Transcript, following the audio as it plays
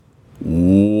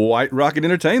White Rocket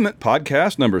Entertainment,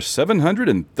 podcast number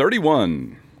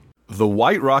 731. The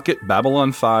White Rocket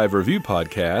Babylon 5 Review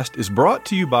Podcast is brought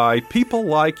to you by people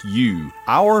like you,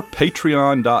 our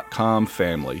Patreon.com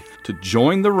family. To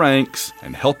join the ranks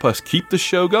and help us keep the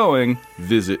show going,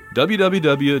 visit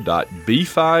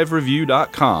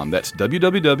www.b5review.com. That's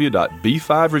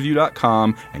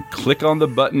www.b5review.com and click on the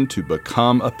button to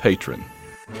become a patron.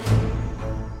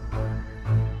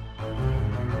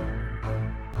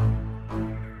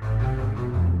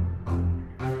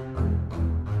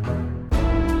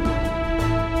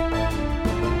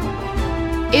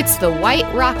 It's the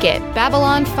White Rocket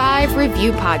Babylon 5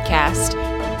 Review Podcast.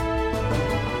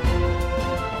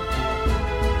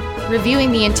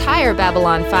 Reviewing the entire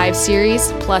Babylon 5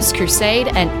 series, plus Crusade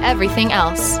and everything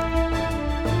else.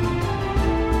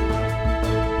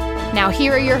 Now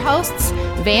here are your hosts,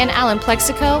 Van Allen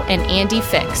Plexico and Andy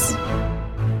Fix.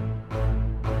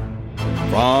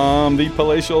 From the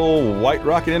palatial White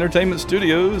Rocket Entertainment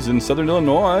Studios in Southern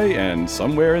Illinois and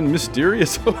somewhere in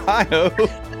mysterious Ohio,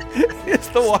 it's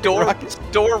the White Rocket.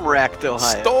 Storm-racked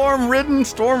Ohio.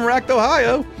 Storm-racked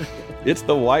Ohio. It's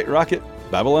the White Rocket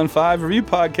Babylon 5 Review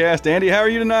Podcast. Andy, how are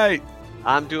you tonight?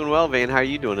 I'm doing well, Van. How are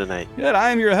you doing tonight? Good.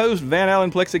 I am your host, Van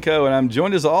Allen Plexico, and I'm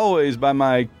joined as always by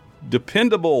my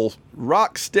dependable,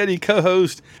 rock-steady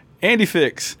co-host, Andy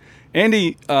Fix.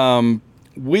 Andy,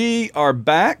 we are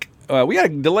back. We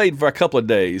got delayed for a couple of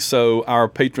days, so our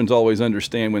patrons always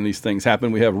understand when these things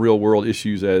happen. We have real-world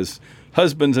issues as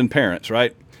husbands and parents,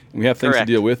 right? We have things Correct.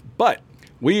 to deal with, but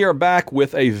we are back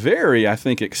with a very, I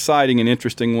think, exciting and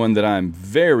interesting one that I'm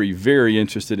very, very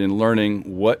interested in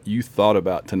learning what you thought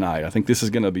about tonight. I think this is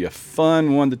going to be a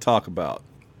fun one to talk about.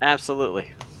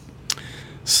 Absolutely.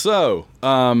 So,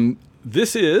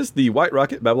 this is the White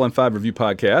Rocket Babylon 5 Review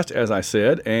Podcast, as I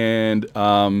said, and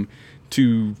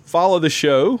to follow the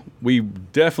show, we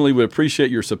definitely would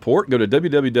appreciate your support. Go to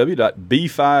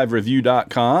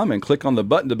www.b5review.com and click on the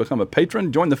button to become a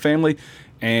patron. Join the family,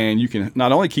 and you can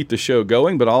not only keep the show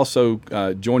going, but also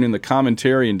join in the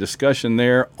commentary and discussion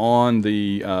there on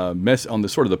the on the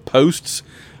sort of the posts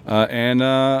and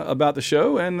about the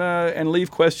show, and leave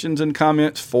questions and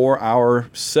comments for our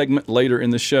segment later in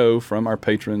the show from our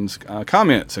patrons'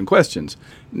 comments and questions.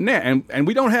 And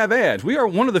we don't have ads. We are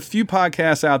one of the few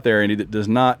podcasts out there, Andy, that does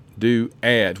not do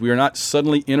ads. We are not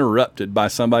suddenly interrupted by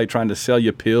somebody trying to sell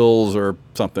you pills or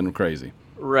something crazy.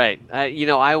 Right.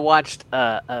 I watched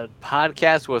a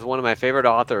podcast with one of my favorite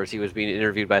authors. He was being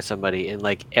interviewed by somebody, and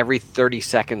like every 30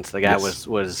 seconds, the guy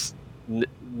was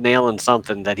nailing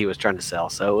something that he was trying to sell.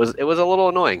 So it was a little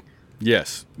annoying.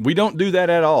 Yes, we don't do that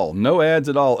at all. No ads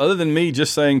at all, other than me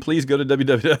just saying, please go to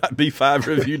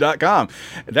www.b5review.com.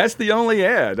 That's the only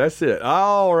ad. That's it.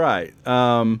 All right.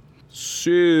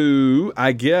 So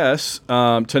I guess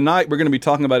tonight we're going to be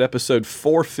talking about episode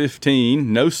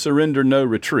 415, No Surrender, No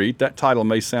Retreat. That title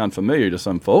may sound familiar to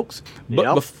some folks. But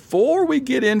Yep. Before we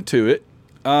get into it,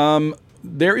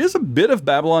 there is a bit of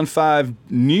Babylon 5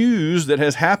 news that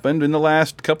has happened in the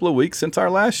last couple of weeks since our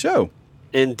last show.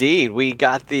 Indeed, we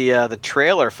got the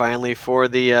trailer finally for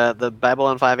the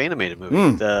Babylon 5 animated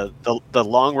movie, the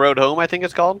Long Road Home, I think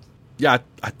it's called. Yeah,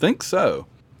 I think so.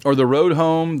 Or the Road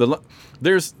Home.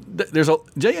 There's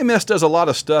JMS does a lot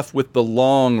of stuff with the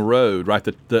Long Road, right?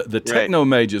 The Techno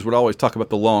Mages would always talk about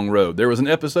the Long Road. There was an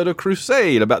episode of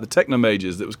Crusade about the Techno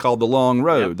Mages that was called the Long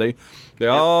Road. Yep. They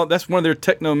all, that's one of their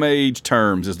Techno Mage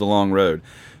terms, is the Long Road.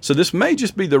 So this may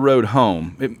just be the Road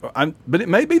Home, but it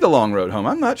may be the Long Road Home.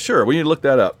 I'm not sure. We need to look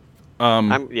that up.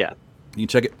 Yeah. You can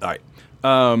check it. All right.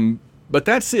 But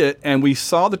that's it. And we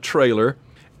saw the trailer.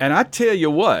 And I tell you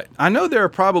what, I know there are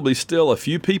probably still a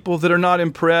few people that are not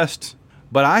impressed,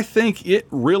 but I think it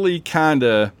really kind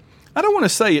of, I don't want to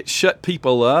say it shut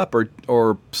people up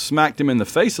or smacked them in the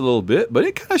face a little bit, but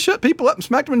it kind of shut people up and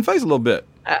smacked them in the face a little bit.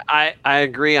 I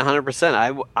agree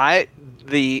 100%.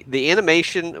 The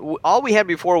animation, all we had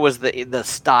before was the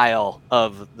style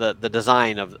of the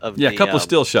design of a couple of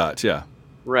still shots, yeah.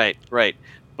 Right.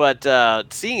 But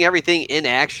seeing everything in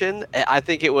action, I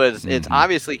think it's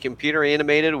obviously computer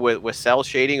animated with cell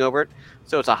shading over it,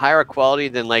 so it's a higher quality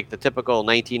than like the typical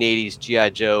 1980s G.I.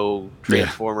 Joe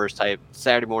Transformers type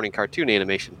Saturday morning cartoon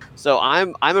animation. So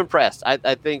I'm impressed.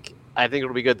 I think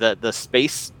it'll be good. The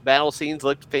space battle scenes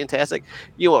looked fantastic.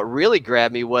 You know what really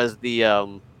grabbed me was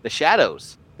the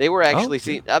shadows. They were actually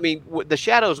seen. I mean, the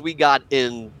shadows we got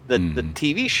in the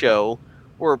TV show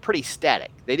were pretty static.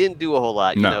 They didn't do a whole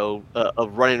lot,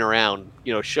 of running around,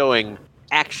 showing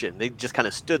action. They just kind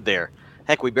of stood there.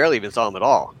 Heck, we barely even saw them at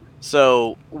all.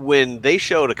 So when they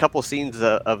showed a couple scenes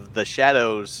of the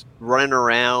shadows running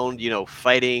around,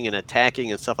 fighting and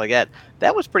attacking and stuff like that,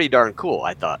 that was pretty darn cool,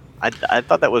 I thought. I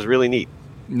thought that was really neat.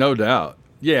 No doubt.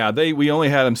 Yeah, we only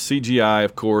had them CGI,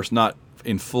 of course, not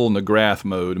in full Nagrath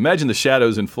mode. Imagine the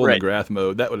shadows in full Nagrath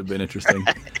mode. That would have been interesting.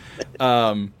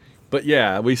 But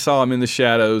yeah, we saw him in the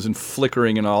shadows and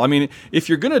flickering and all. I mean, if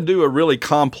you're going to do a really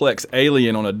complex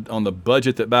alien on the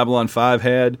budget that Babylon 5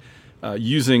 had,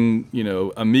 using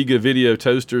Amiga video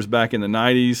toasters back in the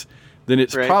 90s, then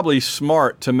it's probably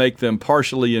smart to make them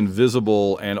partially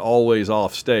invisible and always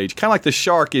off stage. Kind of like the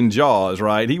shark in Jaws,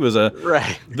 right?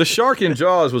 The shark in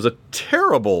Jaws was a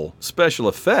terrible special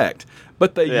effect,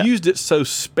 but they used it so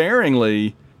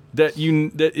sparingly that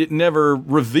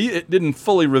it didn't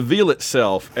fully reveal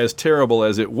itself as terrible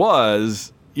as it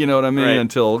was, you know what I mean,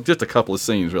 until just a couple of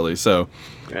scenes, really. So,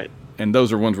 and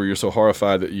those are ones where you're so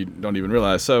horrified that you don't even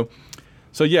realize. So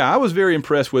yeah, I was very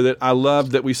impressed with it. I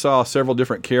loved that we saw several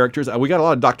different characters. We got a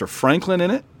lot of Dr. Franklin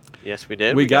in it. Yes, we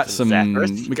did. We got some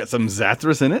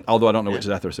Zathras in it, although I don't know which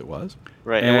Zathras it was.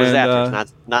 Right, it was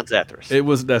Zathras, not Zathras. It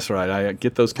was. That's right. I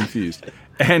get those confused.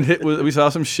 And we saw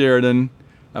some Sheridan.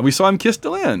 We saw him kiss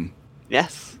Delenn.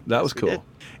 Yes. That was cool.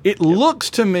 It looks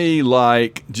to me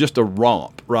like just a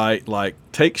romp, right? Like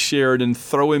take Sheridan,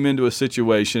 throw him into a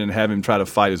situation, and have him try to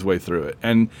fight his way through it.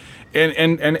 And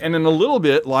in a little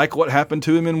bit like what happened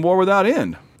to him in War Without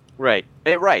End. Right.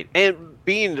 And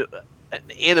being an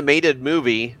animated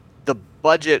movie, the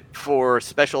budget for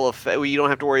special effects, you don't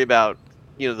have to worry about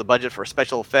the budget for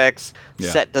special effects,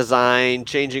 set design,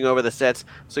 changing over the sets.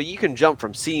 So you can jump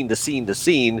from scene to scene to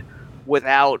scene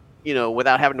without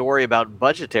having to worry about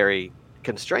budgetary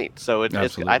constraints. So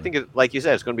I think like you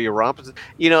said, it's going to be a romp.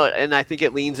 And I think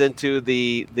it leans into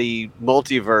the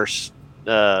multiverse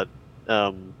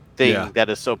thing that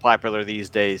is so popular these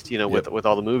days. With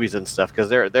all the movies and stuff. Because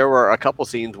there were a couple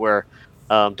scenes where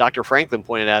Dr. Franklin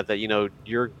pointed out that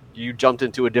you jumped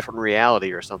into a different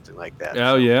reality or something like that.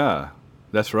 Oh yeah,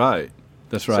 that's right.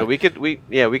 That's right. So we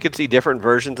could see different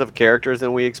versions of characters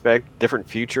than we expect, different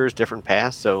futures, different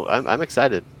pasts. So I'm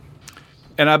excited.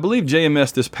 And I believe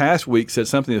JMS this past week said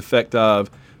something to the effect of,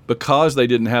 because they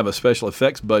didn't have a special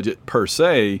effects budget per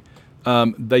se,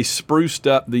 they spruced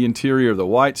up the interior of the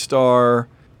White Star.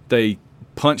 They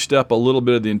punched up a little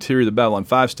bit of the interior of the Babylon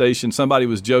 5 station. Somebody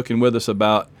was joking with us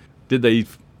about did they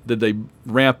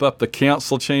ramp up the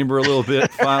council chamber a little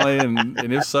bit finally,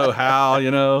 and if so,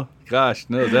 how? Gosh,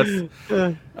 no,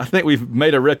 I think we've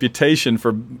made a reputation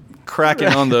for cracking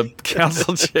on the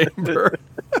council chamber.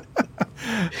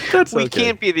 We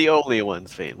can't be the only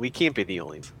ones, Van. We can't be the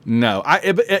only ones. No,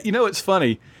 it's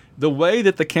funny. The way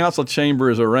that the council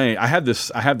chamber is arranged, I have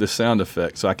this sound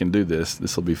effect, so I can do this.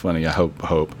 This will be funny. I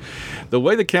hope. The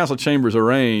way the council chamber is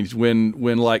arranged, when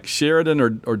like Sheridan or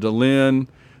Delenn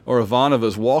or Ivanova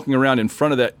is walking around in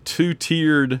front of that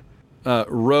two-tiered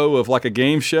row of like a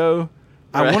game show.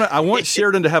 I want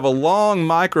Sheridan to have a long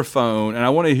microphone, and I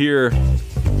want to hear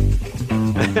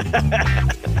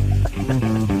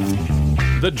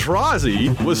the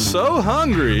Drazi was so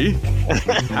hungry.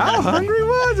 How hungry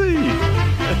was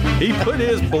he? He put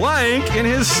his blank in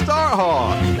his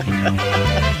Starhawk.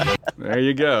 There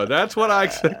you go. That's what I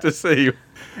expect to see.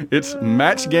 It's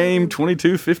match game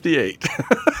 2258.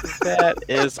 That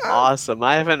is awesome.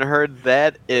 I haven't heard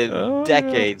that in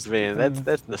decades, man.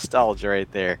 That's nostalgia right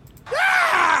there.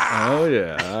 Oh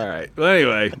yeah. All right. Well,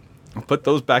 anyway, I'll put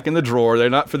those back in the drawer. They're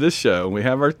not for this show. We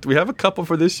have a couple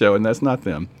for this show, and that's not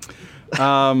them.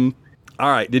 All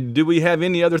right. Do we have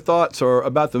any other thoughts or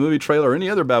about the movie trailer or any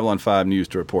other Babylon 5 news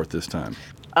to report this time?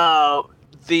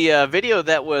 The video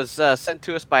that was sent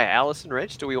to us by Allison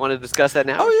Rich. Do we want to discuss that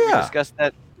now? Oh yeah. Should we discuss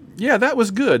that? Yeah, that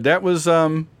was good. That was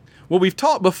well, we've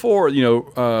talked before.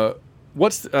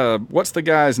 What's the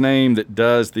guy's name that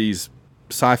does these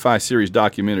sci-fi series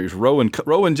documentaries?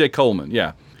 Rowan J. Coleman.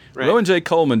 Yeah. Right. Rowan J.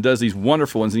 Coleman does these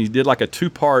wonderful ones, and he did like a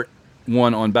 2-part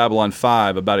one on Babylon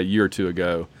 5 about a year or two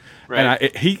ago. Right.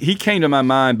 And he came to my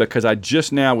mind because I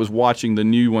just now was watching the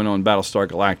new one on Battlestar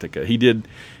Galactica.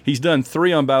 He's done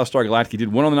 3 on Battlestar Galactica. He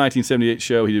did one on the 1978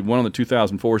 show. He did one on the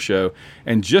 2004 show.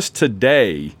 And just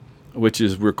today, which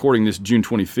is recording this June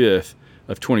 25th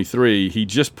of 23, he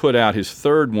just put out his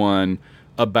 3rd one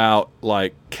about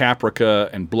like Caprica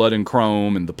and Blood and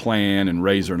Chrome and The Plan and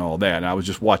Razor and all that. And I was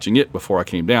just watching it before I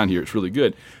came down here. It's really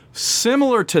good.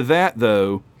 Similar to that,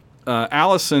 though,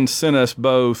 Allison sent us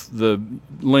both the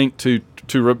link to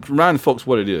remind folks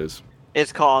what it is.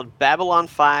 It's called Babylon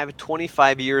 5,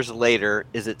 25 years later.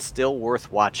 Is it still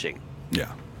worth watching?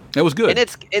 Yeah. It was good. And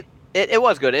it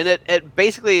was good. And it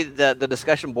basically, the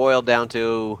discussion boiled down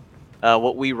to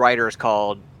what we writers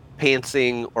called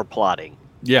pantsing or plotting.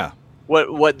 Yeah.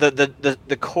 What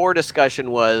the core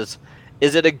discussion was,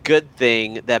 is it a good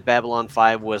thing that Babylon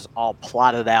 5 was all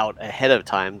plotted out ahead of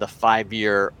time? The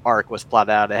 5-year arc was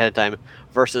plotted out ahead of time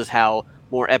versus how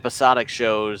more episodic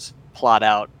shows plot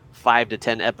out 5 to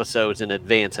 10 episodes in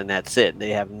advance, and that's it.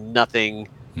 They have nothing,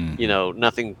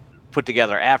 nothing put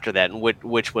together after that. And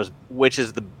which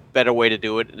is the better way to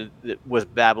do it? Was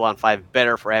Babylon 5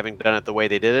 better for having done it the way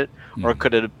they did it, or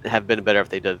could it have been better if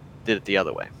they did it the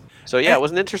other way? So yeah, it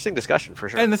was an interesting discussion for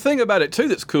sure. And the thing about it too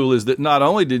that's cool is that not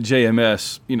only did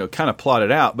JMS, kind of plot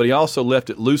it out, but he also left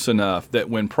it loose enough that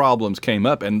when problems came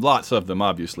up, and lots of them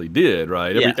obviously did,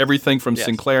 right? Yes. Everything from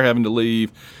Sinclair having to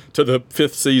leave to the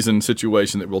 5th season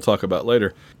situation that we'll talk about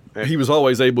later, he was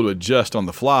always able to adjust on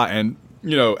the fly. And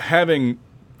having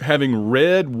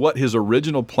read what his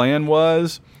original plan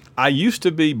was, I used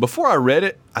to be, before I read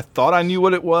it, I thought I knew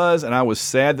what it was, and I was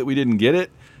sad that we didn't get it.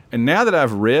 And now that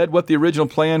I've read what the original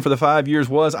plan for the 5 years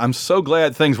was, I'm so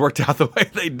glad things worked out the way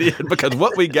they did, because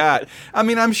what we got, I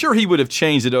mean, I'm sure he would have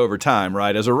changed it over time,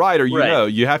 right? As a writer,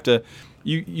 you have to,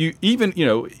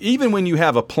 even when you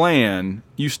have a plan,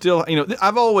 you still,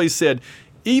 I've always said,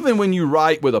 even when you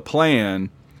write with a plan,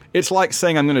 it's like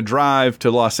saying I'm going to drive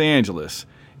to Los Angeles.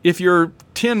 If you're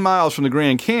 10 miles from the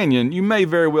Grand Canyon, you may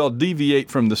very well deviate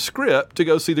from the script to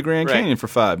go see the Grand Canyon for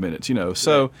 5 minutes,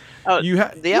 So you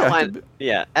have the outline.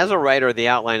 As a writer, the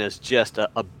outline is just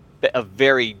a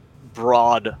very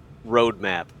broad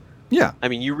roadmap. Yeah. I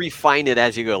mean, you refine it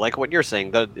as you go, like what you're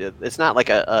saying. It's not like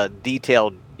a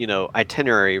detailed,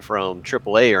 itinerary from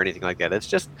AAA or anything like that. It's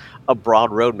just a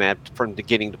broad roadmap from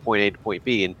getting to point A to point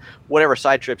B, and whatever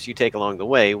side trips you take along the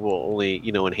way will only,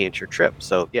 enhance your trip.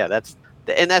 So yeah, that's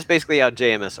basically how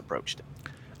JMS approached it.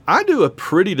 I do a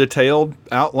pretty detailed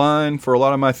outline for a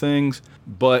lot of my things,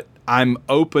 but I'm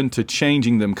open to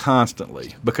changing them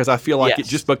constantly because I feel like it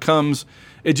just becomes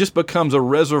a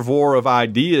reservoir of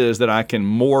ideas that I can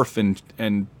morph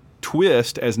and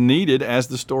twist as needed as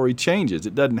the story changes.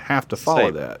 It doesn't have to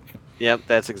follow that. Yep,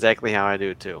 that's exactly how I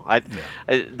do it too.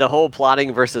 The whole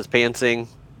plotting versus pantsing,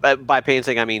 by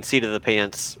pantsing I mean seat of the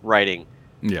pants writing.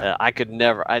 Yeah, I could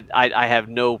never. I have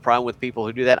no problem with people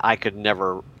who do that. I could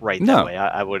never write that way.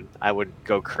 I would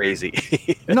go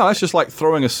crazy. No, it's just like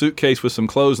throwing a suitcase with some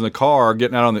clothes in the car,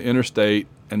 getting out on the interstate,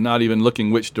 and not even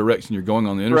looking which direction you're going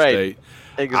on the interstate. Right.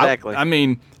 Exactly. I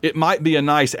mean, it might be a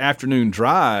nice afternoon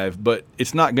drive, but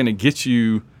it's not going to get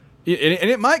you. And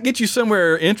it might get you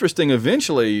somewhere interesting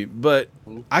eventually, but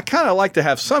I kind of like to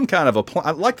have some kind of a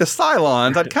plan. Like the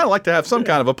Cylons, I'd kind of like to have some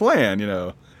kind of a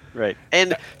plan, Right.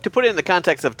 And to put it in the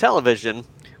context of television,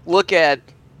 look at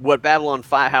how Babylon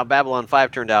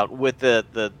 5 turned out with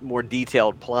the more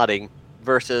detailed plotting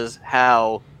versus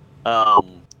how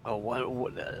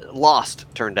Lost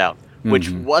turned out, which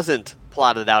wasn't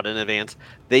plotted out in advance.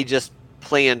 They just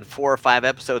planned 4 or 5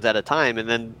 episodes at a time, and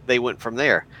then they went from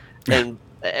there. And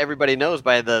everybody knows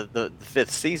by the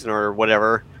 5th season or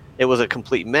whatever, it was a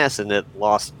complete mess, and it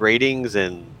lost ratings,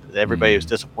 and everybody was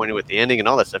disappointed with the ending and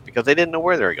all that stuff because they didn't know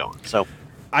where they were going. So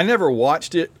I never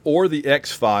watched it or the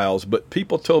X-Files, but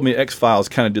people told me X-Files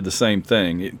kind of did the same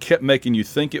thing. It kept making you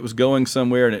think it was going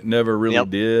somewhere, and it never really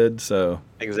did. So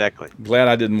exactly. Glad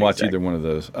I didn't watch either one of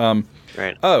those.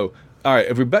 Right. Oh, all right.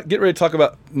 If we get ready to talk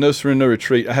about No Surrender, No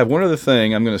Retreat, I have one other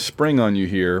thing I'm going to spring on you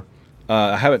here.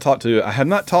 I have not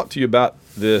talked to you about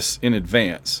this in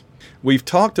advance. We've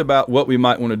talked about what we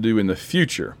might want to do in the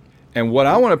future. And what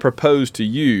I want to propose to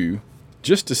you,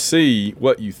 just to see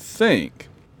what you think,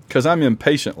 because I'm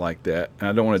impatient like that, and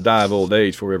I don't want to die of old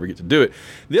age before we ever get to do it.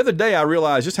 The other day, I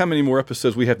realized just how many more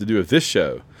episodes we have to do of this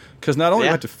show. Because not only do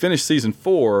we have to finish season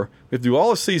 4, we have to do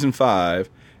all of season 5,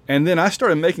 and then I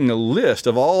started making a list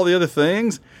of all the other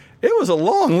things. It was a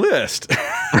long list.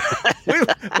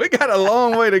 we got a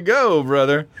long way to go,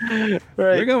 brother. Right.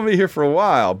 We're going to be here for a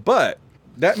while. But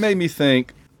that made me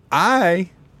think I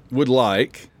would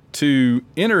like to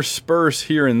intersperse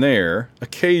here and there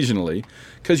occasionally,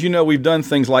 because we've done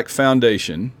things like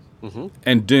Foundation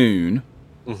and Dune,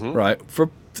 right, for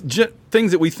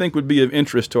things that we think would be of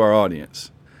interest to our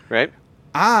audience. Right.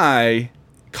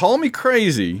 Call me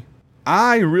crazy,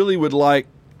 I really would like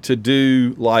to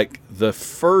do like the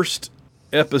first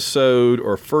episode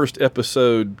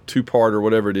 2-part or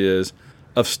whatever it is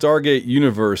of Stargate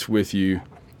Universe with you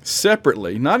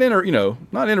separately, not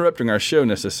interrupting our show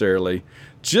necessarily,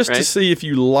 just to see if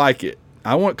you like it.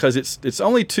 Because it's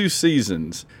only 2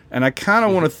 seasons, and I kind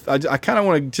of want to. I kind of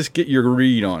want to just get your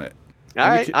read on it. All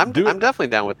right, I'm definitely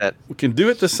down with that. We can do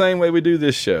it the same way we do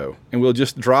this show, and we'll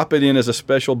just drop it in as a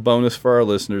special bonus for our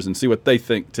listeners and see what they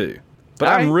think too. But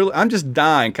I'm just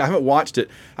dying. I haven't watched it.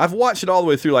 I've watched it all the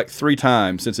way through like 3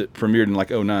 times since it premiered in like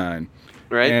 2009.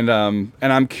 Right. And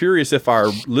I'm curious if our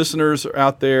listeners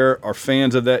out there are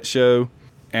fans of that show,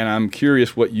 and I'm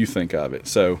curious what you think of it.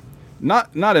 So,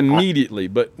 not immediately,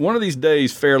 but one of these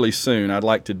days, fairly soon, I'd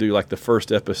like to do like the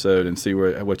first episode and see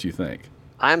what you think.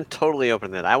 I'm totally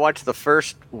open to that. I watched the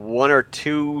first 1 or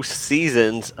 2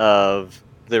 seasons of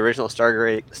the original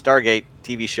Stargate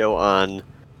TV show on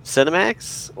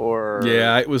Cinemax, or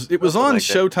yeah, it was on like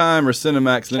Showtime or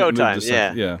Cinemax. Then Showtime, it moved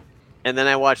to yeah. And then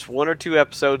I watched 1 or 2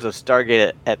 episodes of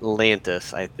Stargate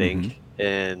Atlantis, I think,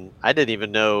 and I didn't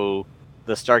even know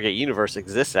the Stargate universe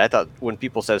existed. I thought when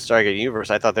people said Stargate universe,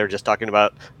 I thought they were just talking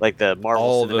about like the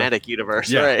Marvel Cinematic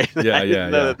Universe, right? Yeah, I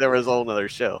didn't know that there was a whole other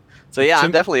show. So yeah,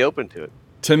 I'm definitely open to it.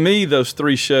 To me, those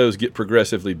 3 shows get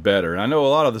progressively better. And I know a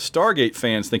lot of the Stargate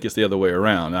fans think it's the other way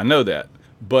around. I know that.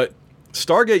 But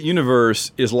Stargate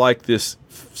Universe is like this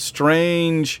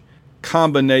strange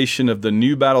combination of the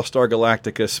new Battlestar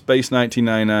Galactica, Space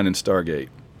 1999, and Stargate.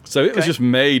 So it was just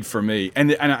made for me.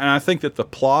 And I think that the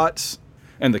plots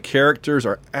and the characters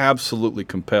are absolutely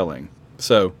compelling.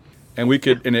 So, and we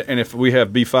could, and if we have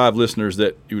B5 listeners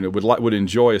that would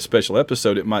enjoy a special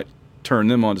episode, it might turn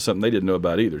them on to something they didn't know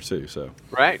about either, too. So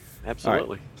right,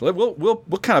 absolutely. Right. So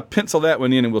we'll kind of pencil that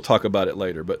one in, and we'll talk about it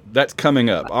later. But that's coming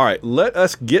up. All right, let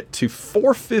us get to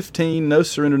 415. No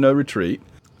Surrender, No Retreat.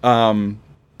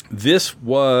 This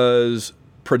was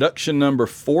production number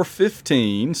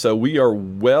 415, so we are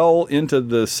well into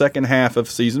the second half of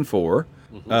season 4.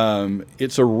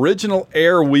 Its original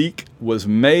air week was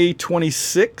May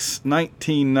 26,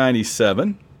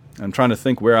 1997. I'm trying to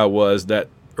think where I was that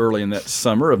early in that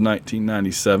summer of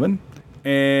 1997.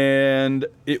 And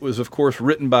it was, of course,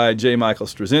 written by J. Michael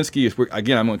Straczynski.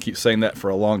 Again, I'm going to keep saying that for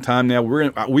a long time now.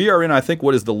 We are in, I think,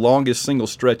 what is the longest single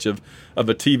stretch of a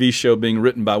TV show being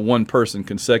written by one person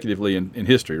consecutively in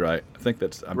history, right? I think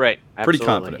that's I'm right. Pretty Absolutely.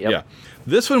 confident. Yep. Yeah.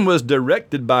 This one was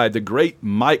directed by the great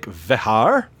Mike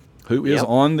Vehar, who is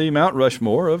on the Mount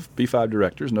Rushmore of P5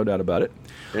 directors, no doubt about it.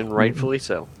 And rightfully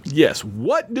so. Yes.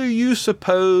 What do you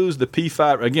suppose the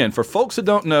P5... Again, for folks that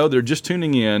don't know, they're just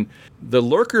tuning in, the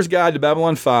Lurker's Guide to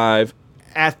Babylon 5,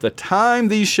 at the time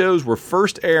these shows were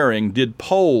first airing, did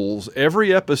polls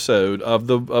every episode of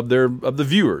the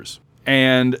viewers.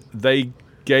 And they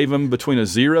gave them between a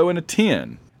 0 and a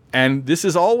 10. And this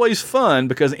is always fun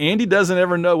because Andy doesn't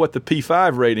ever know what the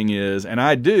P5 rating is, and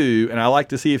I do, and I like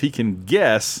to see if he can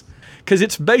guess, because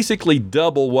it's basically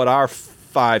double what our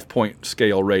 5-point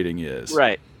scale rating is.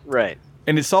 Right.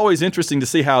 And it's always interesting to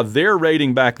see how their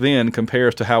rating back then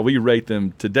compares to how we rate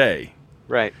them today.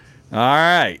 Right. All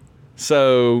right.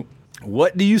 So,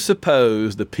 what do you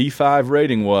suppose the P5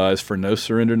 rating was for No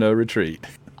Surrender, No Retreat?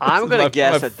 I'm going to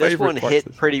guess that this one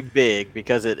hit pretty big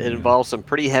because it involves some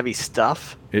pretty heavy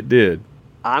stuff. It did.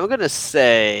 I'm going to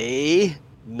say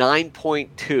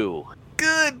 9.2.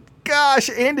 Good gosh,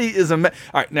 Andy is all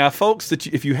right, now, folks, that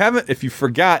if you've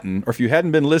forgotten, or if you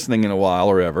hadn't been listening in a while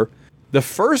or ever, the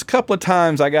first couple of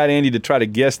times I got Andy to try to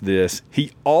guess this,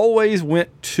 he always went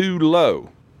too low.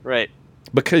 Right.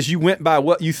 Because you went by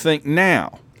what you think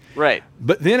now. Right.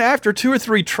 But then after 2 or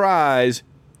 3 tries,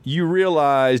 you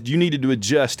realized you needed to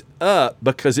adjust up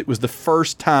because it was the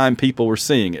first time people were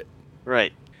seeing it.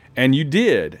 Right. And you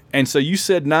did. And so you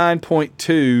said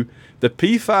 9.2. The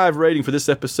P5 rating for this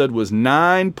episode was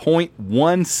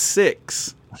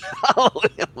 9.16. Oh,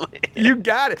 you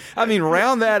got it. I mean,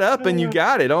 round that up and you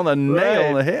got it on the nail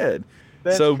on the head.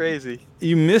 That's so crazy.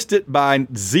 You missed it by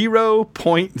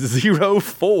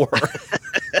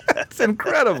 0.04. That's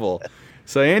incredible.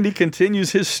 So Andy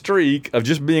continues his streak of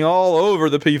just being all over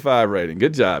the P5 rating.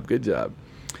 Good job. Good job.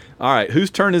 All right. Whose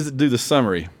turn is it to do the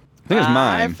summary? I think it's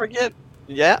mine. I forget.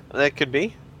 Yeah, that could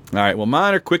be. All right. Well,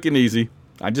 mine are quick and easy.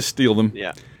 I just steal them.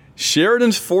 Yeah.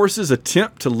 Sheridan's forces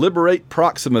attempt to liberate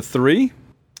Proxima 3.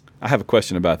 I have a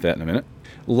question about that in a minute.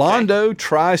 Londo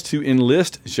tries to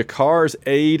enlist G'Kar's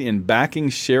aid in backing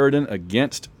Sheridan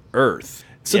against Earth.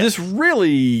 So this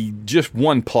really just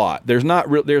one plot. There's not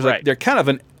real. There's they're kind of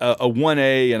a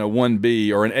 1A and a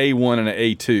 1B, or an A1 and an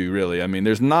A2. Really, I mean,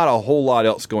 there's not a whole lot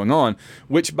else going on.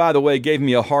 Which, by the way, gave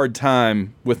me a hard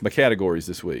time with my categories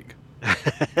this week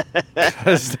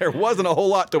because there wasn't a whole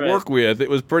lot to work with. It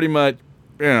was pretty much,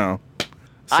 So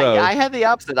I had the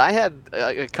opposite. I had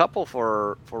a couple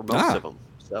for most of them.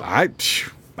 So.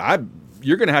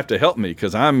 You're going to have to help me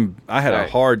because I had a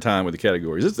hard time with the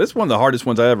categories. That's one of the hardest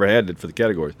ones I ever had for the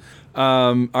categories.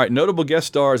 All right, notable guest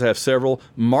stars, I have several.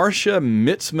 Marcia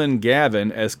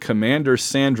Mitzman-Gavin as Commander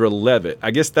Sandra Levitt. I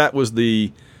guess that was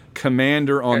the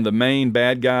commander on the main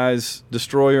bad guys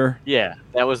destroyer. Yeah,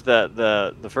 that was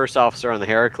the first officer on the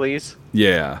Heracles.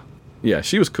 Yeah,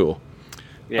 she was cool.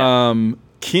 Yeah.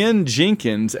 Ken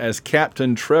Jenkins as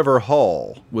Captain Trevor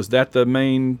Hall. Was that the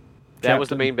main That was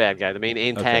the main bad guy, the main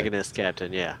antagonist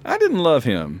captain, yeah. I didn't love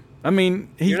him. I mean,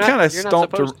 he kind of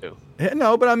stomped around.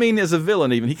 No, but I mean, as a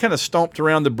villain, even he kind of stomped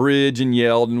around the bridge and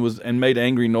yelled and made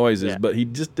angry noises. But he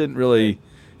just didn't really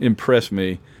impress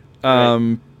me.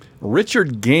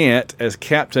 Richard Gant as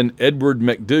Captain Edward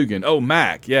McDougan. Oh,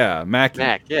 Mac, yeah,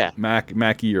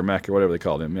 Mackie, or Mac or whatever they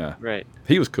called him. Yeah, right.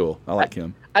 He was cool. I like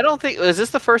him. I don't think is this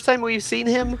the first time we've seen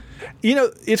him? You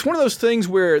know, it's one of those things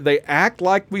where they act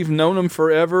like we've known them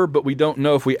forever, but we don't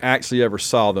know if we actually ever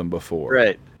saw them before.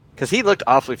 Right. Because he looked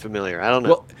awfully familiar. I don't know.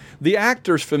 Well, the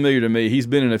actor's familiar to me. He's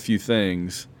been in a few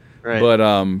things. Right. But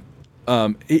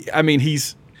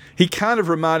he kind of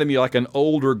reminded me like an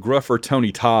older, gruffer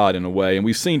Tony Todd in a way, and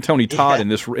we've seen Tony Todd in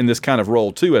this kind of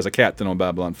role too as a captain on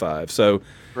Babylon 5. So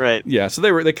right. Yeah. So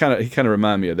he kind of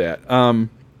remind me of that.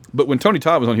 But when Tony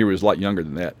Todd was on here, he was a lot younger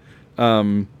than that.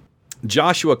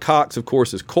 Joshua Cox, of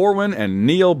course, as Corwin, and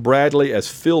Neil Bradley as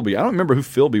Philby. I don't remember who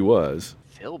Philby was.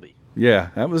 Philby? Yeah,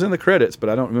 that was in the credits, but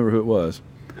I don't remember who it was.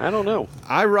 I don't know.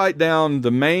 I write down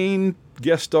the main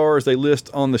guest stars they list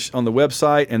on the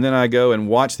website, and then I go and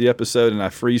watch the episode, and I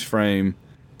freeze frame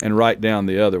and write down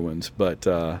the other ones. But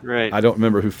I don't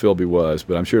remember who Philby was,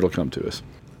 but I'm sure it'll come to us.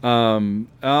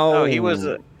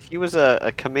 He was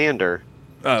a commander.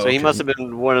 So he must have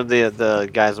been one of the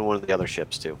guys on one of the other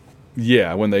ships too.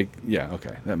 Yeah, okay,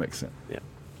 that makes sense. Yeah.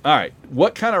 All right,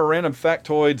 what kind of random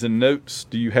factoids and notes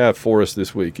do you have for us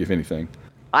this week, if anything?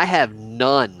 I have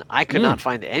none. I could not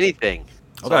find anything.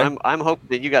 So okay. I'm hoping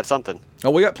that you got something. Oh,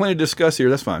 we got plenty to discuss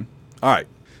here. That's fine. All right.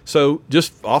 So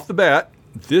just off the bat,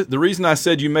 the reason I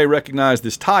said you may recognize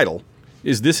this title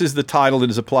is this is the title that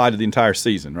is applied to the entire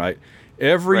season, right?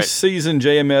 Every season,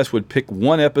 JMS would pick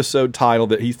one episode title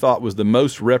that he thought was the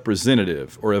most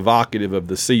representative or evocative of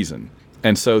the season.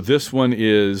 And so this one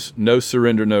is No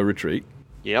Surrender, No Retreat.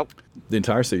 Yep. The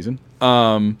entire season.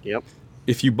 Yep.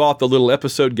 If you bought the little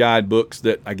episode guidebooks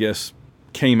that I guess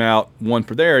came out,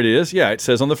 there it is. Yeah, it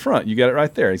says on the front. You got it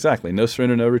right there. Exactly. No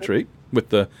Surrender, No Retreat with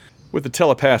the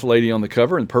telepath lady on the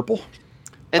cover in purple.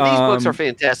 And these books are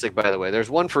fantastic, by the way. There's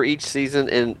one for each season,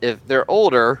 and if they're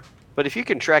older, but if you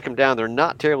can track them down, they're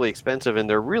not terribly expensive, and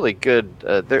they're really good.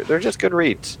 They're just good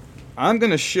reads. I'm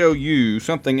going to show you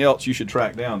something else you should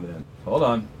track down then. Hold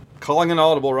on. Calling an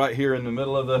audible right here in the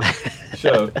middle of the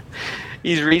show.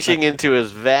 He's reaching into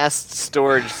his vast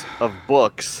storage of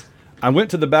books. I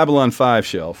went to the Babylon 5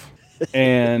 shelf,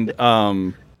 and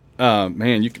man,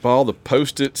 you can all the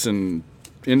Post-its and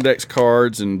index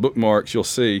cards and bookmarks you'll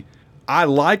see. I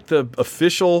like the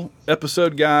official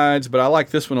episode guides, but I like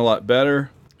this one a lot better.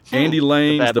 Andy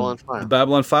Lane's the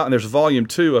Babylon 5, and there's volume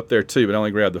 2 up there too, but I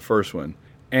only grabbed the first one.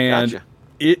 And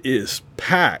It is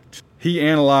packed. He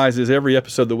analyzes every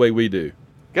episode the way we do.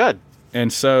 Good.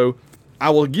 And so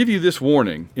I will give you this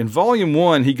warning. In volume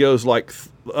 1, he goes like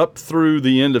up through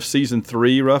the end of season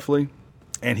 3, roughly,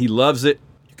 and he loves it.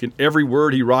 Every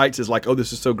word he writes is like, oh,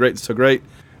 this is so great, it's so great.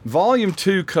 Volume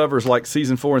 2 covers like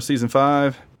season 4 and season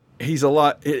 5. He's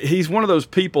one of those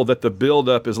people that the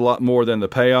build-up is a lot more than the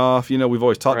payoff. You know, we've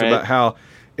always talked about how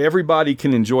everybody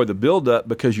can enjoy the build-up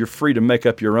because you're free to make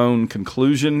up your own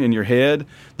conclusion in your head.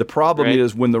 The problem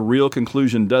is when the real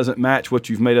conclusion doesn't match what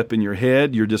you've made up in your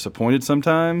head, you're disappointed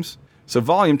sometimes. So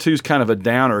volume 2 is kind of a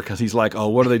downer because he's like, oh,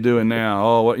 what are they doing now?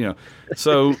 Oh, what, you know.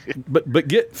 So, but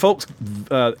get folks,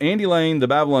 Andy Lane, The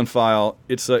Babylon File.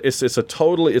 It's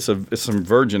some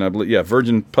Virgin, I believe. Yeah,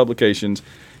 Virgin Publications.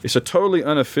 It's a totally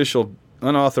unofficial,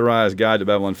 unauthorized guide to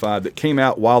Babylon 5 that came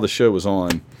out while the show was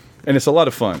on, and it's a lot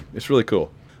of fun. It's really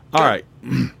cool. All right,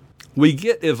 we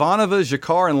get Ivanova,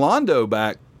 Jakar, and Londo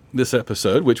back this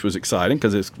episode, which was exciting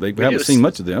because we haven't seen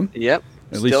much of them. Yep.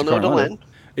 At least still no Delenn.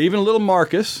 Even a little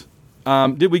Marcus.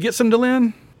 Did we get some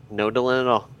Delenn? No Delenn at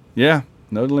all. Yeah,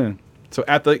 no Delenn. So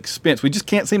at the expense, we just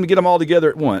can't seem to get them all together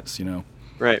at once, you know.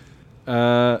 Right.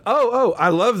 I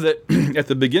love that at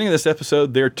the beginning of this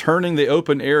episode, they're turning the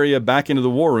open area back into the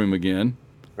war room again.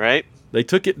 Right. They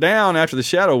took it down after the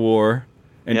Shadow War.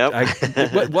 And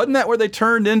wasn't that where they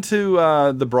turned into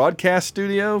the broadcast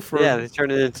studio? Yeah, they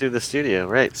turned it into the studio,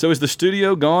 right. So is the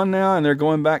studio gone now and they're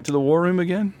going back to the war room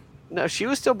again? No, she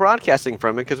was still broadcasting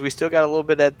from it because we still got a little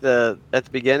bit at the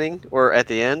beginning or at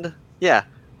the end. Yeah,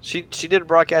 she did a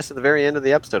broadcast at the very end of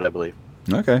the episode, I believe.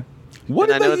 Okay. At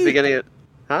the beginning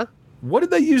huh? What did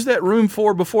they use that room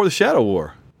for before the Shadow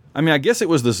War? I mean, I guess it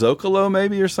was the Zocalo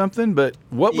maybe or something, but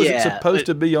what was it supposed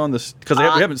to be on this? Because we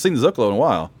haven't seen the Zocalo in a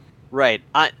while. Right.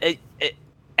 In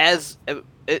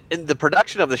the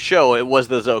production of the show, it was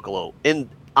the Zocalo.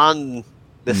 On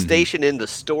the station in the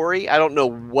story, I don't know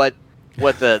what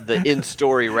what the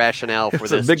in-story rationale for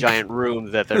It's a this big- giant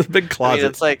room that they're. This big I closet. mean,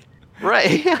 it's like,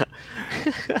 right? Yeah.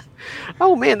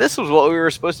 Oh man, this was what we were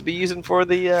supposed to be using for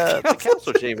the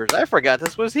council chambers. I forgot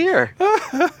this was here.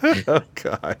 Oh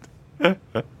God.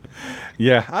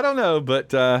 Yeah, I don't know,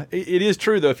 but it is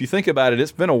true though. If you think about it,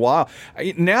 it's been a while.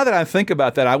 Now that I think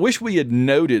about that, I wish we had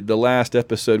noted the last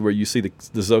episode where you see the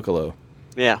Zocalo.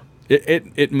 Yeah.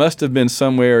 It must have been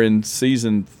somewhere in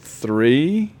season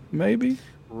 3, maybe.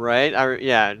 Right.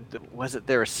 Yeah. Was it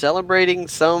they were celebrating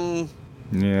something?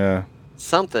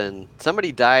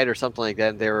 Somebody died or something like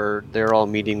that. They were all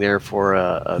meeting there for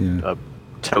a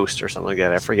toast or something like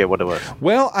that. I forget what it was.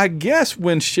 Well, I guess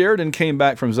when Sheridan came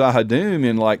back from Zahadum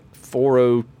in like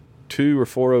 402 or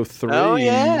 403, Oh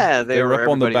yeah, they were up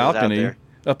on the everybody was out balcony, there.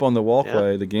 up on the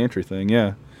walkway, the gantry thing.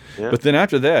 Yeah. Yeah. But then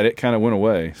after that, it kind of went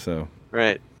away. So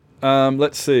Right.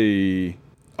 let's see.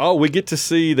 Oh, we get to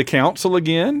see the council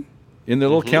again in the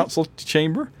little council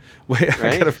chamber. Wait,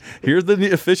 Right. Here's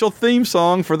the official theme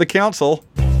song for the council.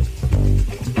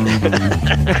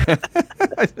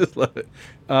 I just love it.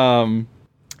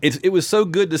 It was so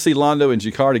good to see Londo and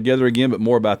Jakar together again, but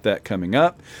more about that coming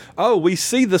up. Oh, we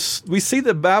see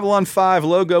the Babylon 5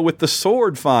 logo with the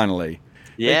sword finally.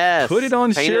 Yes. Put it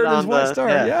on Painted Sheridan's on White the- Star.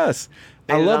 yeah. Yes.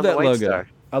 I Painted love on the that White logo. Star.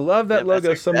 I love that Yep, logo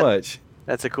that's so much.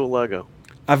 That's a cool logo.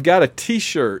 I've got a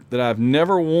T-shirt that I've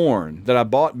never worn that I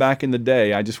bought back in the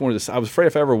day. I just wanted to. I was afraid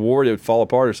if I ever wore it, it would fall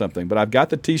apart or something. But I've got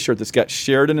the T-shirt that's got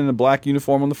Sheridan in the black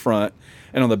uniform on the front,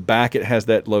 and on the back it has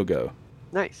that logo.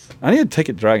 Nice. I need to take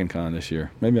it to Dragon Con this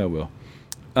year. Maybe I will.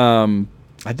 I need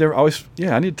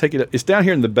to take it. It's down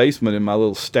here in the basement in my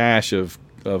little stash of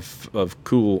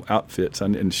cool outfits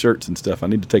and shirts and stuff. I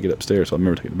need to take it upstairs, so I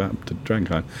remember to take it back to Dragon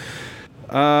Con.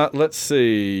 Let's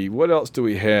see. What else do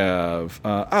we have?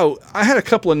 I had a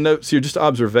couple of notes here, just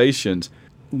observations.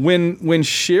 When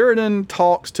Sheridan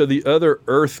talks to the other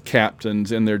Earth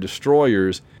captains in their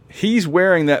destroyers, he's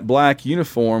wearing that black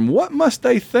uniform. What must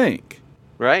they think?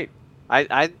 Right.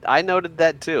 I noted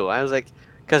that too. I was like,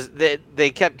 because they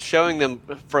kept showing them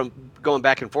from going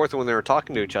back and forth when they were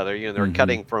talking to each other. You know, they were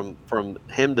cutting from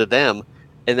him to them,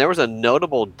 and there was a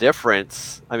notable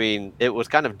difference. I mean, it was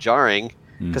kind of jarring.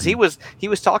 Because he was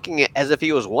talking as if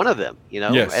he was one of them, you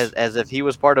know, Yes. as if he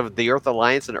was part of the Earth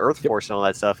Alliance and Earth Force and all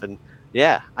that stuff. And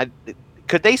yeah,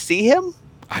 could they see him?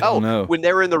 I don't know. When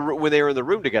they were in the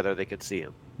room together, they could see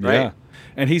him. Right? Yeah,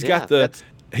 and he's got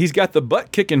the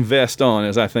butt kicking vest on,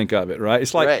 as I think of it. Right,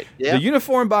 it's like Right, yeah. the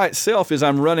uniform by itself is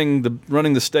I'm running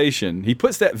the station. He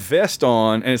puts that vest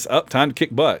on, and it's up time to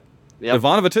kick butt. Yep.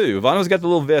 Ivanova too. Ivanova's got the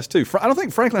little vest too. I don't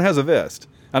think Franklin has a vest.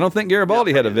 I don't think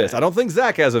Garibaldi had a vest. I don't think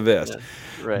Zach has a vest.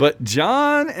 Yeah, right. But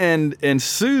John and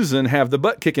Susan have the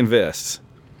butt kicking vests.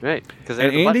 Right, because they're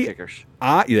And the Andy, butt kickers.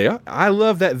 I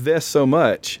love that vest so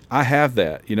much. I have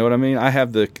that. You know what I mean? I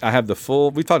have the full.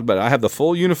 We talked about it. I have the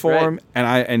full uniform, Right. and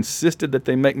I insisted that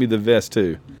they make me the vest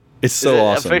too. It's so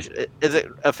awesome. Is it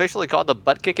officially called the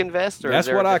butt kicking vest? Or That's is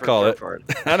there what a I different call term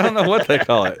it. for I don't know what they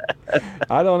call it.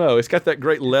 I don't know. It's got that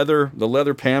great leather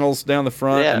panels down the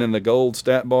front, Yeah. and then the gold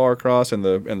stat bar across, and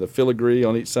the filigree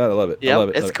on each side. I love it. I Yeah, love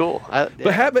it. it's Love it. cool.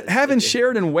 But having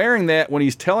Sheridan wearing that when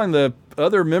he's telling the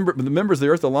other members of the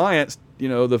Earth Alliance, you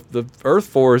know, the Earth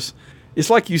Force,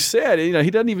 it's like you said, you know, he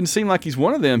doesn't even seem like he's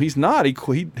one of them. He's not.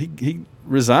 He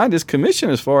resigned his commission,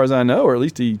 as far as I know, or at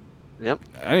least he. Yep.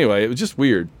 Anyway, it was just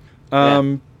weird.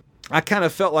 I kind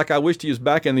of felt like I wished he was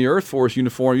back in the Earth Force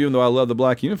uniform, even though I love the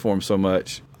black uniform so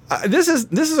much. This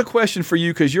is a question for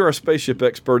you because you're a spaceship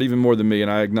expert even more than me, and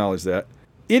I acknowledge that.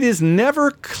 It is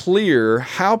never clear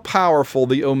how powerful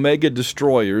the Omega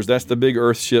destroyers, that's the big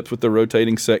Earth ships with the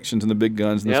rotating sections and the big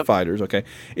guns and the Yep. fighters, okay?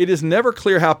 It is never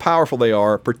clear how powerful they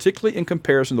are, particularly in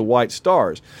comparison to White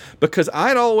Stars, because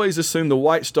I'd always assumed the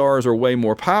White Stars are way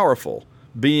more powerful,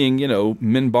 being, you know,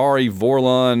 Minbari,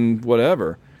 Vorlon,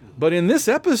 whatever. But in this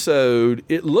episode,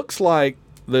 it looks like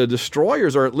the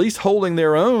destroyers are at least holding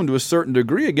their own to a certain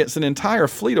degree against an entire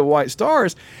fleet of White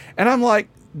Stars. And I'm like,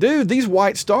 dude, these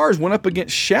White Stars went up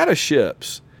against shadow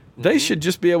ships. They should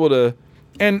just be able to...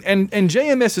 And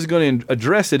JMS is going to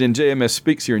address it in JMS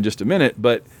Speaks here in just a minute,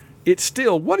 but it's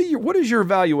still... What is your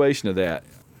evaluation of that?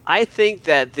 I think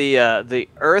that the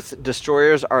Earth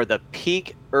destroyers are the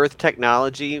peak Earth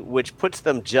technology, which puts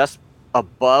them just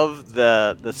above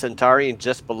the Centauri and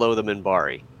just below the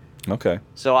Minbari. Okay.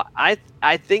 So I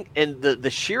think, and the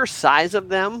sheer size of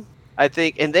them, I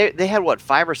think, and they had what,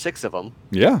 5 or 6 of them,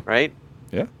 Yeah. right?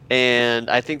 Yeah. And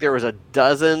I think there was a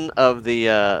dozen of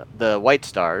the White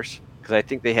Stars, because I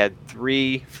think they had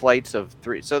 3 flights of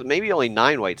 3, so maybe only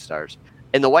 9 White Stars.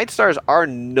 And the White Stars are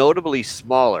notably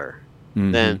smaller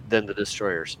than the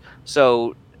destroyers.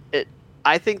 So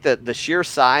I think that the sheer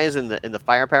size and the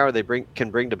firepower they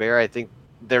can bring to bear, I think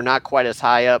they're not quite as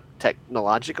high up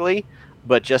technologically,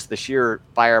 but just the sheer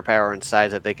firepower and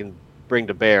size that they can bring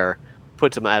to bear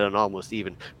puts them at an almost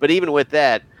even. But even with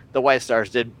that, the White Stars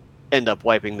did end up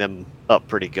wiping them up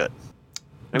pretty good.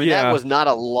 I mean, that was not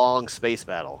a long space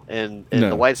battle, and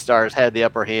the White Stars had the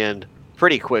upper hand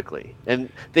pretty quickly.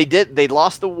 And they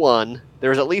lost the one. There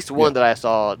was at least one that I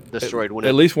saw destroyed.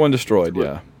 At least one destroyed,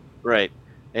 yeah. Right.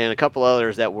 And a couple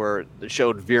others that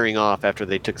showed veering off after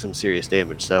they took some serious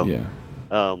damage. So,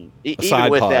 even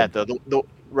with that, though,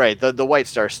 the White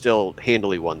Star still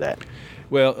handily won that.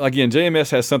 Well, again,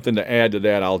 JMS has something to add to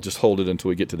that. I'll just hold it until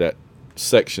we get to that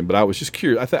section. But I was just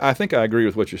curious. I think I agree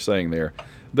with what you're saying there.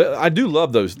 I do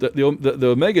love those. The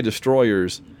Omega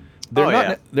Destroyers,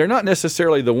 they're not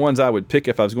necessarily the ones I would pick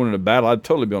if I was going into battle. I'd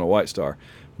totally be on a White Star.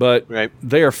 But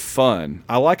they are fun.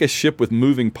 I like a ship with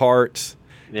moving parts.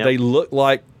 Yep. They look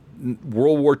like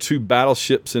World War II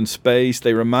battleships in space.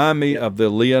 They remind me of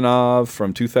the Leonov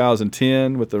from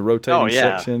 2010 with the rotating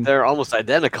section. They're almost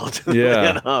identical to the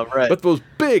Leonov, right? But those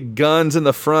big guns in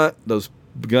the front, those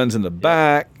guns in the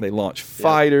back, they launch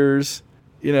fighters.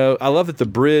 You know, I love that the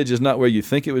bridge is not where you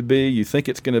think it would be. You think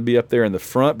it's going to be up there in the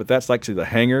front, but that's actually the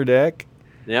hangar deck.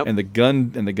 Yep. And the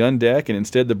gun deck, and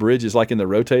instead the bridge is like in the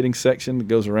rotating section that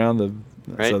goes around the.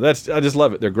 Right. So I just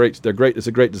love it. They're great. They're great. It's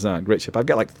a great design, great ship. I've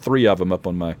got like 3 of them up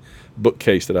on my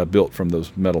bookcase that I built from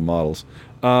those metal models.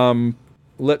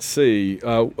 Let's see.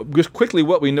 Just quickly,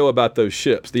 what we know about those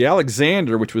ships. The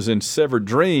Alexander, which was in Severed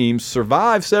Dreams,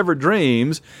 survived Severed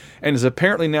Dreams, and is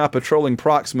apparently now patrolling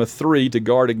Proxima 3 to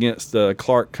guard against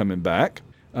Clark coming back.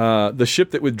 The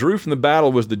ship that withdrew from the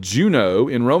battle was the Juno.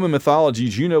 In Roman mythology,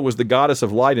 Juno was the goddess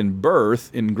of light and birth.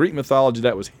 In Greek mythology,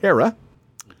 that was Hera.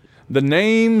 The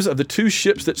names of the 2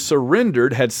 ships that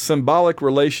surrendered had symbolic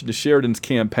relation to Sheridan's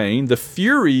campaign. The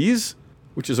Furies,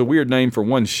 which is a weird name for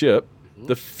one ship.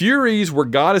 The Furies were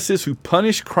goddesses who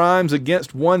punished crimes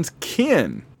against one's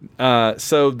kin.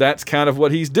 So that's kind of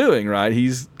what he's doing, right?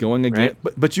 He's going against...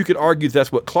 Right. But you could argue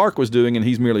that's what Clark was doing, and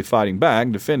he's merely fighting back,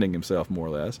 defending himself, more or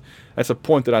less. That's a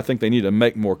point that I think they need to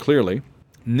make more clearly.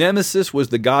 Nemesis was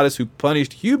the goddess who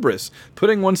punished hubris,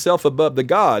 putting oneself above the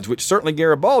gods, which certainly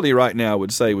Garibaldi right now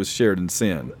would say was Sheridan's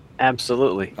sin.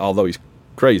 Absolutely. Although he's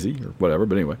crazy or whatever,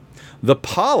 but anyway. The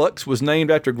Pollux was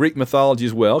named after Greek mythology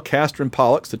as well. Castor and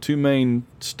Pollux, the 2 main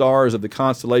stars of the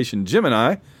constellation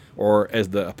Gemini, or as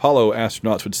the Apollo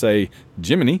astronauts would say,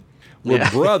 Jiminy, were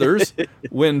brothers.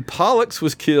 When Pollux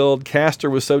was killed, Castor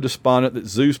was so despondent that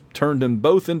Zeus turned them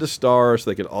both into stars so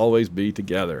they could always be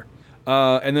together.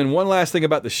 And then one last thing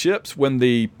about the ships. When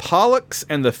the Pollux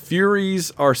and the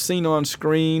Furies are seen on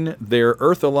screen, their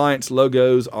Earth Alliance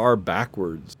logos are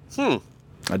backwards.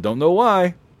 I don't know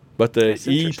why, but the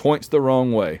E points the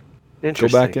wrong way. Go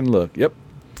back and look. Yep.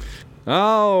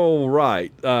 All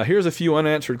right. Here's a few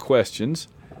unanswered questions.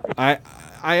 I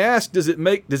asked, does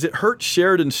it hurt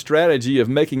Sheridan's strategy of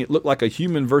making it look like a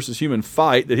human versus human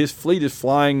fight that his fleet is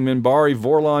flying Minbari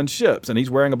Vorlon ships and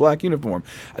he's wearing a black uniform?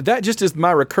 That just is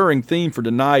my recurring theme for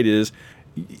tonight is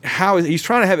how he's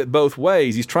trying to have it both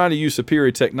ways. He's trying to use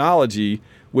superior technology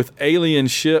with alien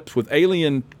ships, with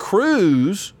alien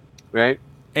crews, right?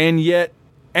 And yet,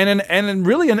 and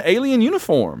really an alien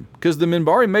uniform, because the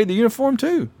Minbari made the uniform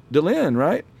too. Delenn,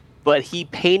 right? But he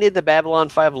painted the Babylon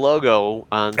 5 logo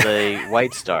on the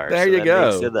White Stars. There you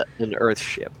go. Makes it an Earth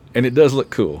ship. And it does look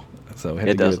cool. So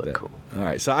it does look cool. All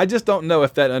right. So I just don't know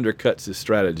if that undercuts his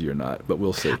strategy or not, but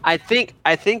we'll see. I think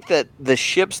that the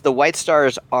ships, the White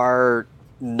Stars, are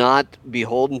not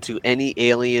beholden to any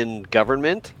alien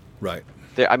government. Right.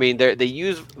 They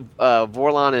use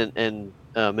Vorlon and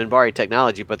Minbari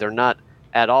technology, but they're not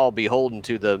at all beholden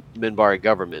to the Minbari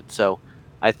government. So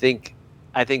I think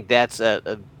that's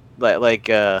like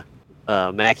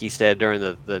Mackie said during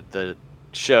the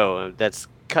show, that's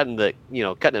cutting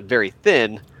it very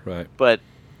thin. Right. But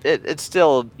it's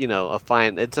still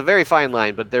it's a very fine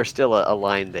line, but there's still a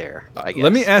line there, I guess.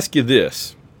 Let me ask you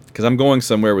this, because I'm going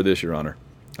somewhere with this, Your Honor.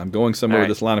 I'm going somewhere with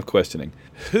this line of questioning.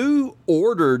 Who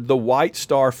ordered the White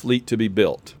Star fleet to be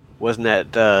built? Wasn't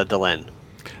that Delenn?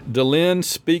 Delenn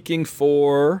speaking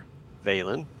for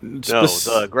Valen? No,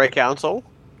 the Great Council.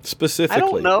 Specifically. I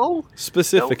don't know.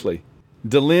 Specifically.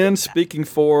 Delenn speaking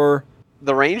for...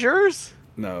 The Rangers?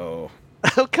 No.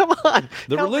 Oh, come on.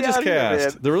 The religious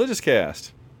cast. The religious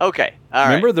cast. Okay. All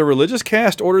Remember, right. the religious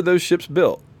cast ordered those ships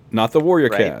built, not the warrior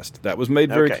cast. That was made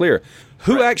very clear.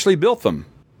 Who actually built them?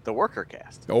 The worker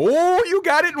cast. Oh, you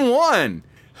got it in one.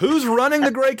 Who's running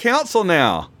the Great Council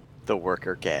now? The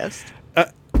worker cast.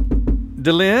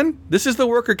 Delenn, this is the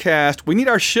worker cast. We need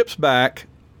our ships back.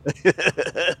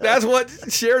 That's what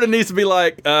Sheridan needs to be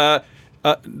like.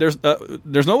 There's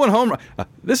no one home.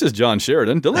 This is John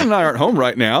Sheridan. Dylan and I aren't home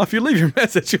right now. If you leave your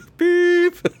message,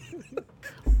 beep.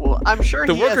 Well, I'm sure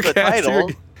he has the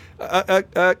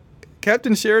title.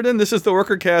 Captain Sheridan, this is the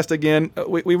worker cast again.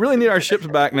 We really need our ships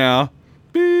back now.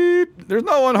 Beep. There's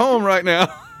no one home right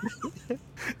now.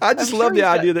 I just love the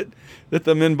idea that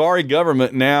the Minbari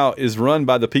government now is run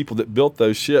by the people that built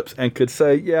those ships and could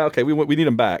say, yeah, okay, we need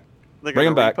them back. Bring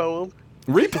them back.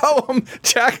 Repo them.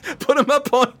 Jack, put them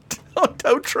up on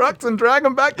tow trucks and drag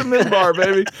them back to Minbar,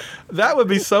 baby. That would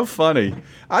be so funny.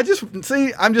 I'm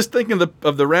just thinking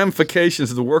of the ramifications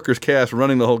of the workers' caste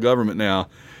running the whole government now.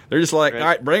 They're just like, all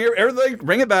right, bring everything,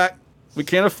 bring it back. We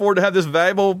can't afford to have this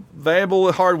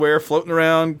valuable hardware floating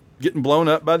around, getting blown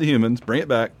up by the humans. Bring it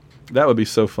back. That would be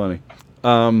so funny.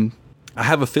 I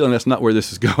have a feeling that's not where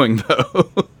this is going,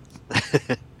 though.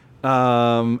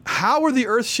 How were the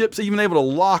Earth ships even able to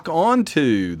lock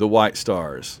onto the White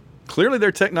Stars? Clearly,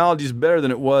 their technology is better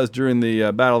than it was during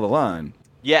the Battle of the Line.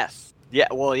 Yes. Yeah.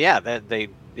 Well, yeah. They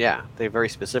very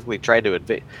specifically tried to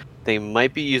advance. They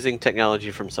might be using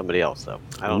technology from somebody else, though.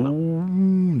 I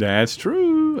don't know. That's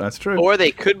true. Or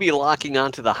they could be locking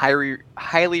onto the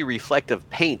highly reflective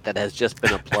paint that has just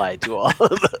been applied to all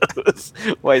of those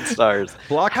White Stars.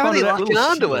 How are they locking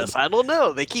onto us? I don't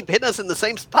know. They keep hitting us in the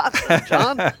same spot,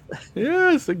 John.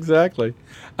 Yes, exactly.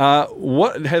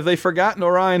 What have they forgotten?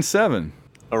 Orion 7.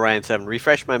 Orion 7.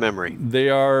 Refresh my memory. They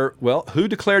are, who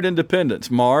declared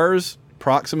independence? Mars,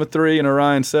 Proxima 3, and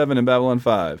Orion 7 in Babylon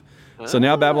 5. So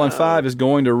now Babylon 5 is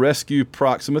going to rescue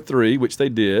Proxima 3, which they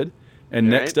did,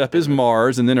 and next up is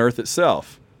Mars and then Earth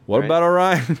itself. What about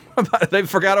Orion? They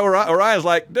forgot Orion. Orion's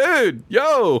like, dude,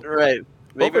 yo. Right.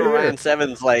 Maybe Orion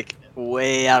 7's like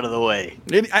way out of the way.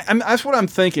 That's what I'm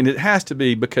thinking. It has to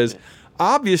be because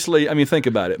obviously, I mean, think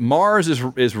about it. Mars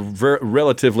is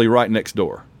relatively right next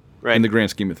door in the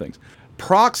grand scheme of things.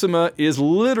 Proxima is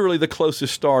literally the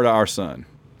closest star to our sun.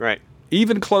 Right.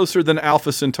 Even closer than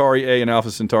Alpha Centauri A and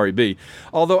Alpha Centauri B.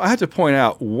 Although I have to point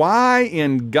out, why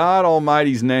in God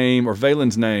Almighty's name or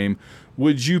Valen's name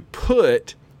would you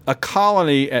put a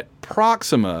colony at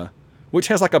Proxima, which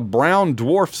has like a brown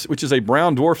dwarf, which is a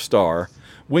brown dwarf star,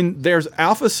 when there's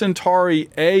Alpha Centauri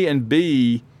A and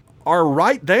B are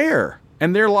right there,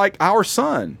 and they're like our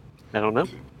sun? I don't know.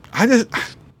 I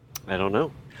don't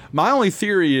know. My only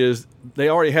theory is they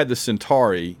already had the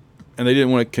Centauri, and they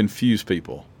didn't want to confuse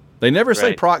people. They never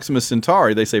say Proxima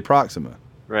Centauri. They say Proxima.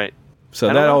 Right. So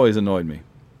that always annoyed me.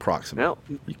 Proxima. Well,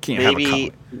 you can't have a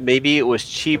colony. Maybe it was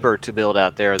cheaper to build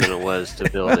out there than it was to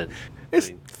build it.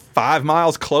 It's 5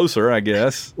 miles closer, I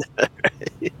guess.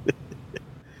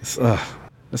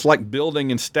 It's like building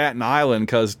in Staten Island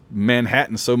because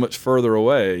Manhattan's so much further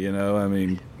away, you know? I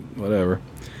mean, whatever.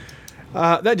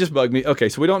 That just bugged me. Okay,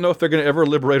 so we don't know if they're going to ever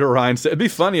liberate Orion. It'd be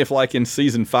funny if, like, in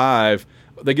Season 5...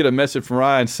 they get a message from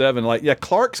Orion 7 like, yeah,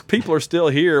 Clark's people are still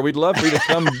here. We'd love for you to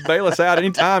come bail us out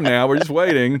anytime now. We're just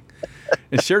waiting.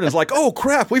 And Sheridan's like, oh,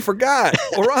 crap, we forgot.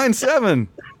 Orion 7.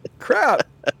 Crap.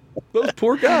 Those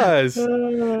poor guys.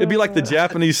 It'd be like the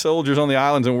Japanese soldiers on the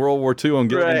islands in World War II on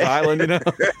Gilligan's Island, you know?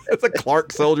 It's a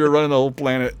Clark soldier running the whole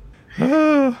planet.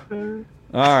 All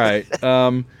right.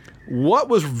 What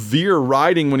was Veer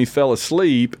writing when he fell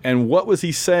asleep, and what was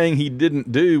he saying he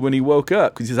didn't do when he woke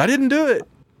up? Because he says, I didn't do it.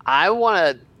 I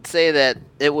want to say that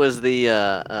it was the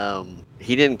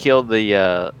he didn't kill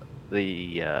the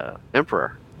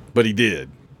emperor, but he did.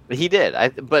 He did.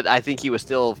 But I think he was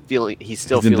still feeling. He's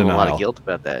still feeling a lot of guilt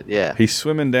about that. Yeah. He's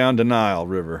swimming down denial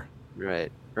river.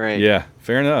 Right. Yeah.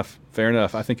 Fair enough.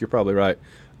 I think you're probably right.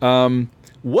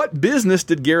 What business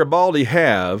did Garibaldi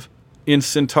have in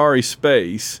Centauri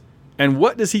space, and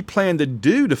what does he plan to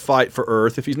do to fight for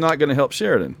Earth if he's not going to help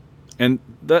Sheridan? And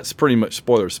that's pretty much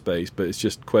spoiler space, but it's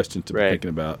just questions to be thinking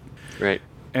about. Right.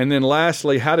 And then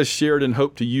lastly, how does Sheridan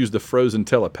hope to use the frozen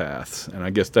telepaths? And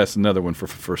I guess that's another one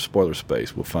for spoiler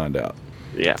space. We'll find out.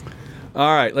 Yeah.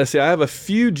 All right, let's see. I have a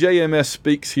few JMS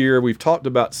speaks here. We've talked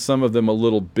about some of them a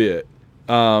little bit.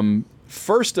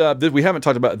 First up, we haven't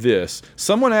talked about this.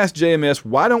 Someone asked JMS,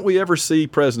 why don't we ever see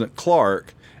President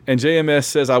Clark? And JMS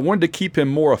says, I wanted to keep him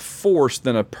more a force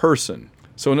than a person.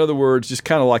 So in other words, just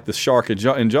kind of like the shark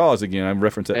in Jaws again. I've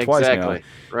referenced that twice now.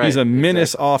 Right. He's a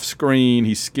menace off screen.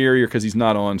 He's scarier because he's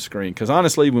not on screen. Because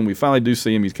honestly, when we finally do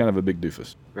see him, he's kind of a big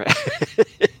doofus. Right.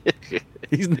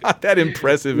 He's not that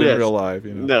impressive in real life.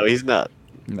 You know? No, he's not.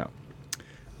 No.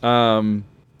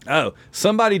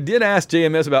 Somebody did ask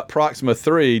JMS about Proxima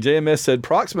 3. JMS said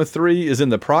Proxima 3 is in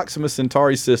the Proxima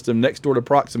Centauri system next door to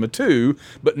Proxima 2,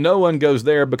 but no one goes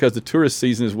there because the tourist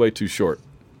season is way too short.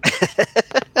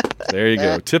 There you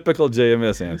go. Typical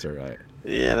JMS answer, right?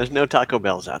 Yeah, there's no Taco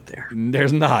Bells out there.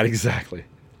 There's not, exactly.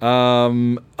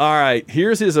 All right,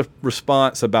 here's his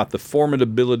response about the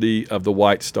formidability of the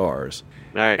White Stars.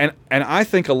 All right. And I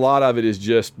think a lot of it is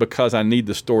just because I need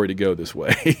the story to go this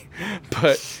way.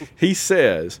 But he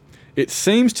says, it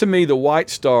seems to me the White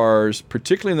Stars,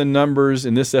 particularly in the numbers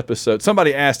in this episode,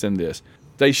 somebody asked him this,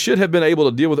 they should have been able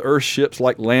to deal with Earth ships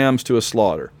like lambs to a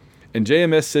slaughter. And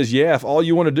JMS says, yeah, if all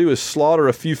you want to do is slaughter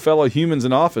a few fellow humans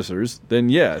and officers, then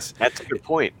yes. That's a good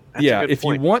point. If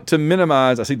you want to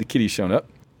minimize, I see the kitty's shown up.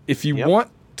 If you want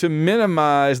to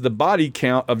minimize the body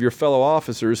count of your fellow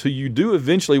officers who you do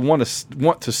eventually want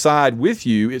to side with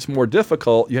you, it's more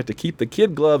difficult. You have to keep the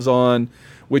kid gloves on,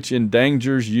 which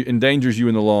endangers you in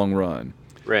the long run.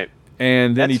 Right.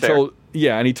 And then That's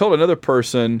he told another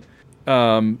person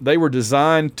they were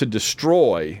designed to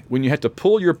destroy. When you have to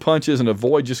pull your punches and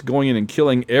avoid just going in and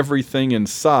killing everything in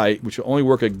sight, which will only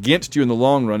work against you in the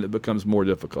long run, it becomes more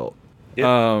difficult.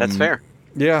 Yeah, that's fair.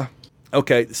 Yeah.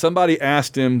 Okay, somebody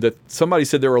said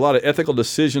there were a lot of ethical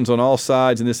decisions on all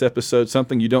sides in this episode,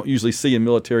 something you don't usually see in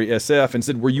military SF, and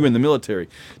said, were you in the military?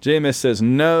 JMS says,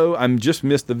 no, I just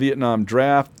missed the Vietnam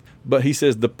draft, but he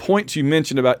says the points you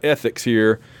mentioned about ethics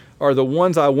here are the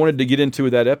ones I wanted to get into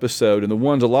with that episode, and the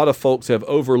ones a lot of folks have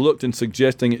overlooked in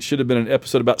suggesting it should have been an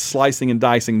episode about slicing and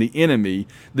dicing the enemy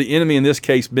in this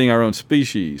case being our own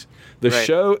species. The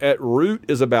show at root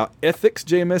is about ethics,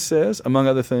 JMS says, among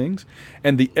other things,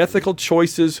 and the ethical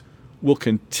choices will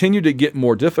continue to get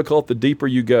more difficult the deeper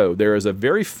you go. There is a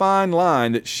very fine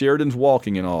line that Sheridan's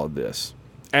walking in all of this.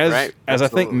 As I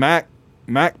think Mac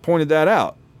pointed that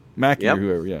out. Mackie or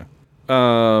whoever, yeah.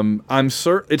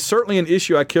 It's certainly an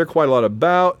issue I care quite a lot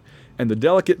about, and the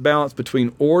delicate balance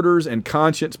between orders and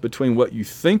conscience, between what you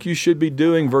think you should be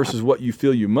doing versus what you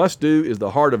feel you must do, is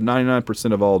the heart of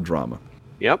 99% of all drama.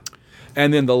 Yep.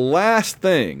 And then the last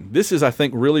thing, this is, I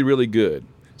think, really, really good.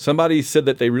 Somebody said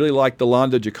that they really liked the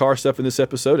Londo Jakar stuff in this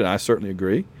episode, and I certainly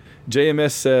agree.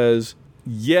 JMS says,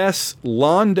 yes,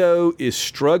 Londo is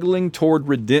struggling toward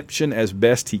redemption as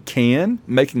best he can,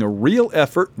 making a real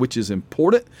effort, which is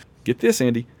important. Get this,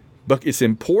 Andy. But it's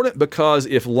important because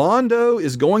if Londo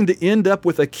is going to end up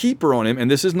with a keeper on him, and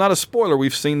this is not a spoiler,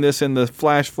 we've seen this in the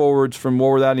flash forwards from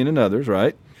War Without End and others,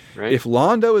 right? If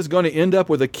Londo is going to end up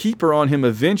with a keeper on him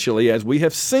eventually, as we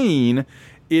have seen,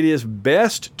 it is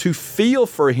best to feel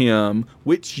for him,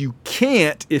 which you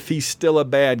can't if he's still a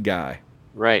bad guy.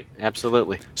 Right,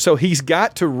 absolutely. So he's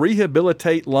got to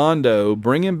rehabilitate Londo,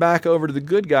 bring him back over to the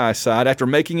good guy side after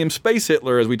making him Space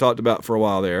Hitler, as we talked about for a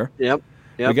while there. Yep.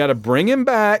 We got to bring him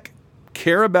back,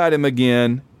 care about him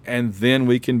again, and then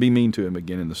we can be mean to him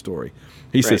again in the story.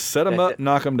 He says, set him up,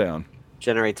 knock him down.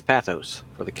 Generates pathos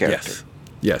for the character.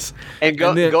 Yes. And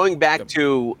going back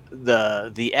to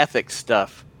the ethics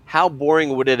stuff, how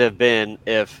boring would it have been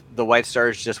if the White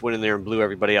Stars just went in there and blew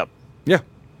everybody up? Yeah.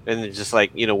 And it's just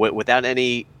like, without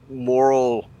any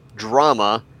moral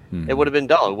drama, it would have been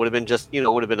dull. It would have been just, it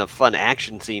would have been a fun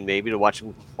action scene maybe to watch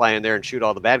them fly in there and shoot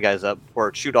all the bad guys up,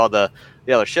 or shoot all the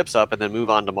other ships up and then move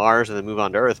on to Mars and then move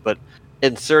on to Earth. But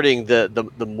inserting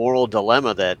the moral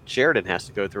dilemma that Sheridan has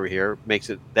to go through here makes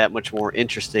it that much more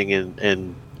interesting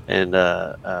and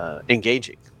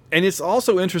engaging. And it's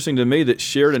also interesting to me that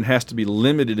Sheridan has to be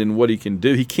limited in what he can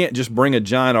do. He can't just bring a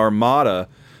giant armada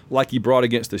like he brought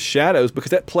against the Shadows,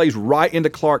 because that plays right into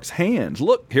Clark's hands.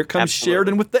 Look, here comes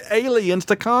Sheridan with the aliens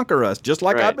to conquer us, just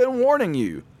like I've been warning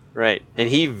you. Right. And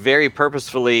he very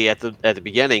purposefully at the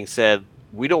beginning said,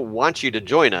 we don't want you to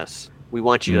join us. We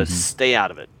want you to stay out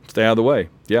of it. Stay out of the way.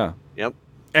 Yeah. Yep.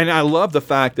 And I love the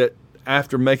fact that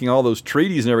after making all those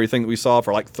treaties and everything that we saw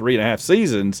for like 3.5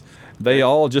 seasons, they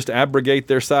all just abrogate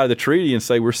their side of the treaty and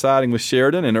say, we're siding with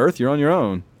Sheridan, and Earth, you're on your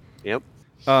own. Yep.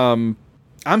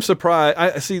 I'm surprised.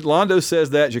 I see Londo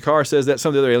says that, Jakar says that, some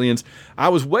of the other aliens. I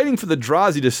was waiting for the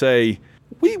Drazi to say,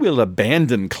 we will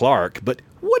abandon Clark, but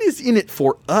what is in it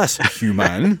for us,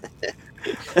 human?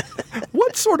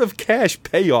 What sort of cash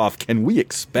payoff can we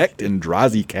expect in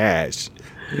Drazi cash?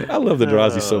 I love the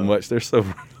Drazi so much. They're so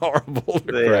horrible.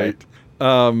 They're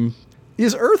great.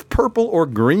 Is Earth purple or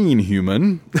green,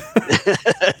 human?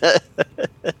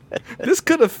 This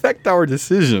could affect our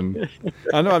decision.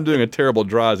 I know I'm doing a terrible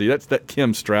Drazi. That's that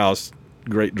Kim Strauss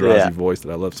great Drazi voice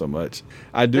that I love so much.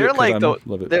 I do. They're like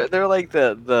love it. They're like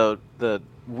the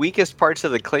weakest parts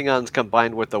of the Klingons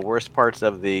combined with the worst parts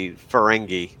of the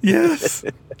Ferengi. Yes,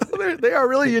 they are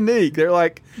really unique. They're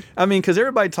like, because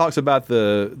everybody talks about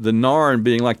the Narn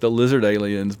being like the lizard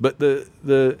aliens, but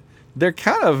they're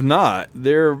kind of not.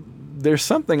 There's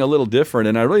something a little different,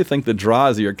 and I really think the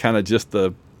Drazi are kind of just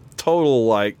the total,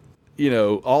 like,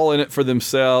 all in it for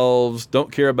themselves,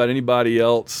 don't care about anybody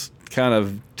else kind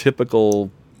of typical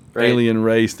alien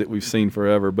race that we've seen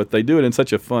forever, but they do it in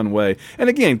such a fun way. And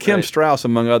again, Kim Strauss,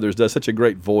 among others, does such a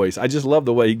great voice. I just love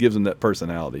the way he gives them that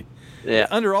personality. Yeah.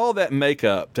 Under all that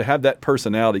makeup, to have that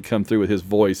personality come through with his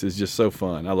voice is just so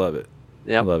fun. I love it.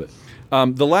 Yeah. I love it.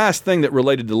 The last thing that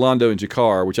related to Londo and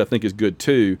G'Kar, which I think is good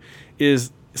too,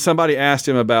 is somebody asked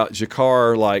him about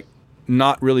G'Kar, like,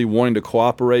 not really wanting to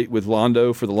cooperate with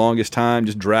Londo for the longest time,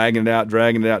 just dragging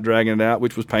it out,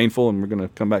 which was painful, and we're going to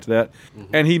come back to that.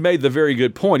 Mm-hmm. And he made the very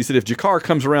good point. He said if G'Kar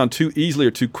comes around too easily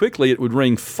or too quickly, it would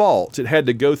ring false. It had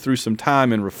to go through some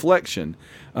time and reflection.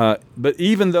 But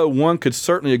even though one could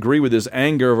certainly agree with his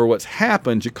anger over what's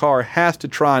happened, G'Kar has to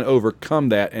try and overcome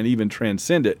that and even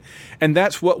transcend it. And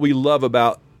that's what we love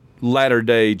about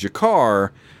latter-day G'Kar.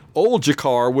 Old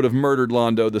G'Kar would have murdered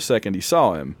Londo the second he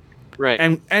saw him.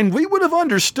 Right. And we would have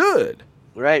understood.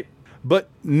 Right. But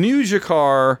new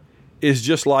G'Kar is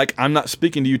just like, I'm not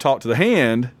speaking to you, talk to the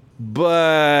hand.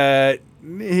 But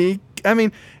and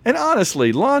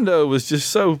honestly, Londo was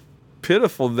just so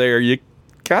pitiful there. You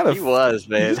kind of... He was,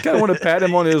 man. You just kind of want to pat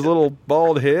him on his little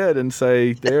bald head and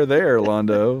say, there,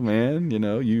 Londo, man. You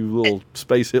know, you little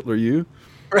space Hitler, you.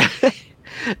 Right.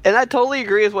 And I totally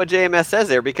agree with what JMS says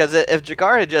there, because if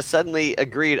G'Kar had just suddenly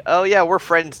agreed, oh, yeah, we're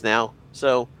friends now,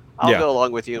 so... I'll go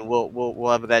along with you, and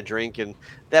we'll have that drink, and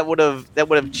that would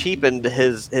have cheapened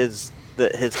his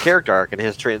character arc and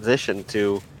his transition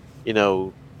to, you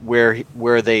know,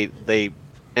 where they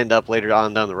end up later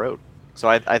on down the road. So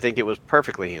I think it was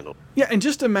perfectly handled. Yeah, and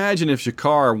just imagine if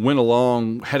G'Kar went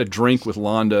along, had a drink with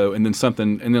Londo, and then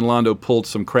Londo pulled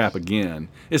some crap again.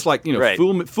 It's like, you know,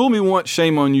 fool me once,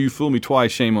 shame on you. Fool me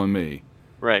twice, shame on me.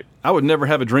 Right. I would never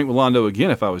have a drink with Londo again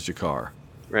if I was G'Kar.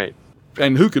 Right.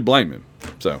 And who could blame him?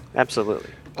 So absolutely.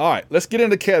 All right, let's get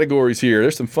into categories here.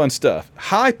 There's some fun stuff.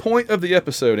 High point of the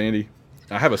episode, Andy.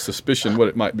 I have a suspicion what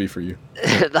it might be for you.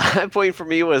 The high point for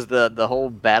me was the whole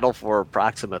battle for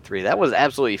Proxima 3. That was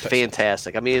absolutely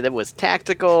fantastic. I mean, it was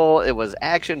tactical. It was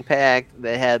action-packed.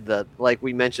 They had like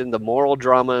we mentioned, the moral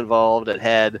drama involved. It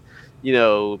had, you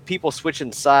know, people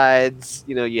switching sides.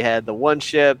 You know, you had the one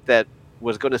ship that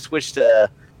was going to switch to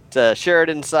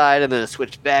Sheridan's side, and then it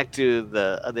switched back to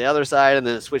the other side, and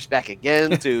then it switched back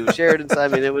again to Sheridan's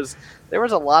side. I mean, there was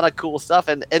a lot of cool stuff,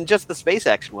 and just the space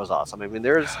action was awesome. I mean,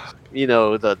 there's, you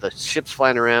know, the ships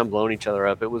flying around, blowing each other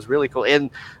up. It was really cool, and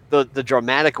the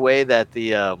dramatic way that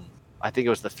I think it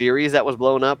was the Furies that was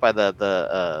blown up by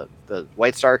the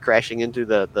White Star crashing into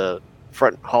the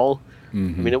front hull.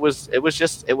 Mm-hmm. I mean, it was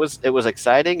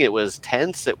exciting. It was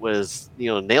tense. It was, you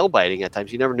know, nail biting at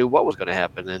times. You never knew what was going to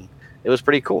happen, and it was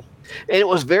pretty cool. And it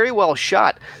was very well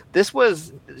shot. This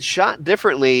was shot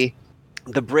differently.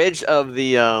 The bridge of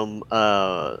the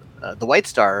White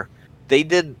Star,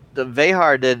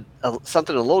 Vehar did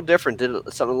something a little different,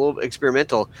 did something a little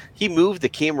experimental. He moved the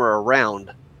camera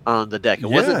around on the deck. It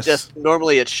wasn't just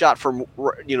normally it's shot from,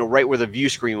 you know, right where the view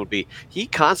screen would be. He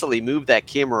constantly moved that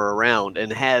camera around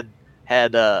and had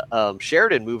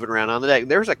Sheridan moving around on the deck.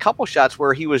 There was a couple shots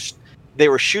where they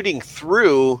were shooting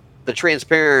through the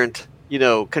transparent, you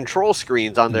know, control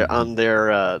screens on their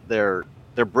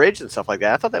bridge and stuff like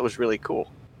that. I thought that was really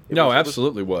cool.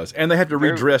 Absolutely was. And they had to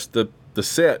redress the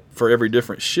set for every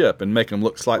different ship and make them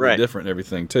look slightly different and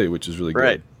everything too, which is really good.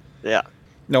 Right. Yeah.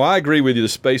 No, I agree with you. The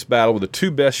space battle with the two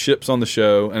best ships on the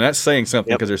show, and that's saying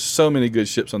something because there's so many good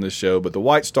ships on this show. But the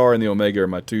White Star and the Omega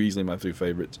are easily my two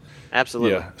favorites.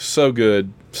 Absolutely. Yeah, so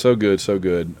good, so good, so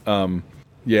good.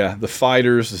 Yeah, the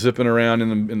fighters zipping around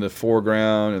in the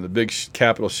foreground and the big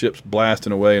capital ships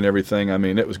blasting away and everything. I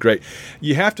mean, it was great.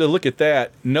 You have to look at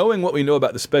that, knowing what we know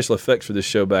about the special effects for this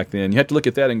show back then. You have to look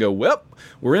at that and go, well,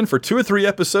 we're in for 2 or 3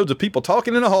 episodes of people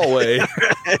talking in a hallway.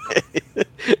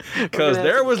 Because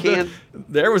there was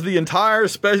the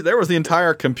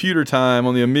entire computer time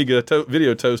on the Amiga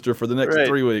video toaster for the next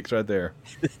 3 weeks right there.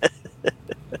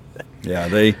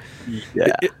 Yeah,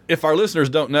 if our listeners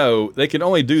don't know, they can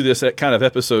only do this at kind of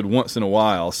episode once in a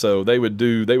while. So they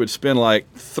would spend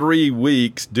like 3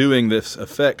 weeks doing this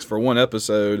effects for one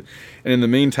episode, and in the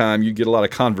meantime, you get a lot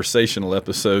of conversational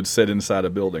episodes set inside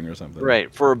a building or something.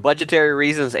 Right, for budgetary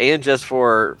reasons and just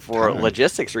for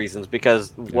logistics reasons,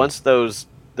 because once those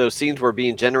scenes were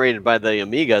being generated by the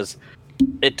Amigas,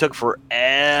 it took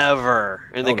forever,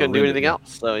 and they couldn't do anything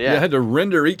else. So I had to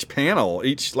render each panel,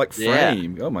 each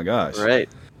frame. Oh my gosh! Right.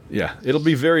 Yeah, it'll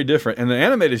be very different. And the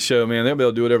animated show, man, they'll be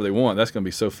able to do whatever they want. That's going to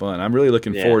be so fun. I'm really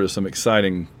looking forward to some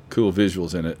exciting, cool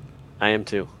visuals in it. I am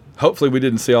too. Hopefully, we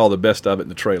didn't see all the best of it in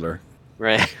the trailer.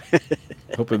 Right.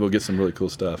 Hopefully, we'll get some really cool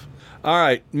stuff. All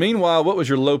right. Meanwhile, what was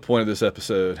your low point of this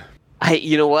episode?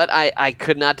 You know what? I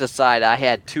could not decide. I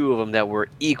had 2 of them that were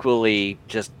equally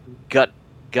just gut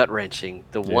gut wrenching.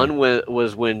 The one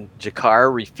was when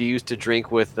Jakar refused to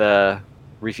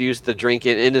drink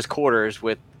in his quarters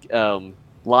with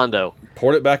Londo.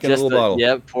 Poured it back in a little bottle.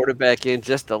 Yep, poured it back in.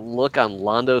 Just the look on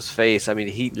Londo's face. I mean,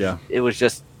 it was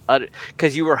just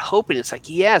because you were hoping. It's like,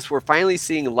 yes, we're finally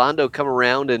seeing Londo come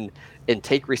around and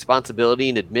take responsibility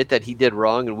and admit that he did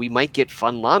wrong, and we might get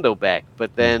fun Londo back.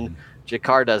 But then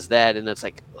Jakar does that, and it's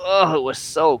like, oh, it was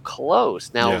so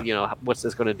close. Now, what's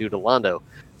this going to do to Londo?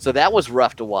 So that was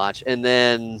rough to watch. And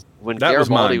then when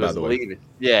Garibaldi was leaving,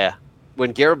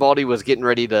 when Garibaldi was getting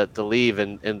ready to leave,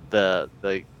 and the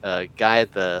guy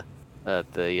at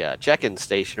the check-in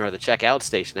station or the check-out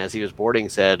station as he was boarding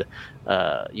said,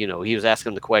 he was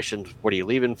asking him the questions, what are you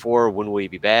leaving for? When will you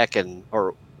be back?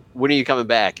 Or when are you coming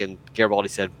back? And Garibaldi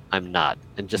said, I'm not.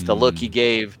 And just the look he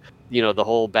gave, the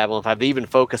whole Babylon 5, they even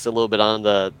focused a little bit on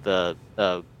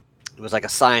it was like a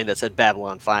sign that said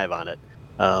Babylon 5 on it.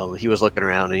 He was looking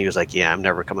around and he was like, yeah, I'm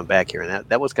never coming back here. And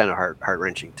that was kind of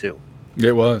heart-wrenching too.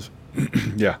 It was.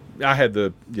 Yeah. I had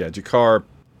Jakar,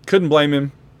 couldn't blame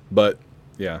him, but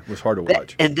yeah, it was hard to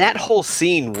watch. And that whole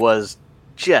scene was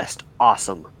just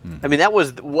awesome. I mean, that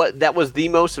was the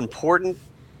most important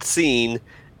scene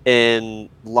in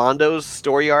Londo's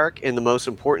story arc and the most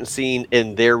important scene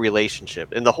in their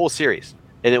relationship in the whole series.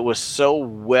 And it was so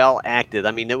well acted.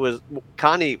 I mean, it was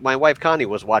Connie, my wife Connie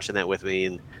was watching that with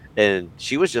me, and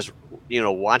she was just,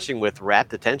 watching with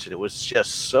rapt attention. It was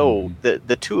just so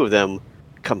the two of them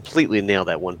completely nailed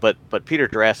that one. But Peter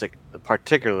Jurasik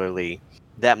particularly,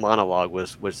 that monologue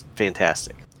was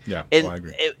fantastic. Yeah, and I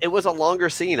agree. It was a longer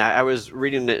scene. I was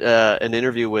reading an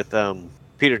interview with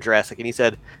Peter Jurasik, and he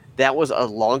said that was a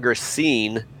longer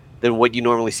scene than what you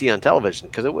normally see on television,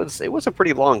 because it was a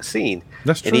pretty long scene.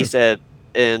 That's true. And he said,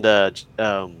 and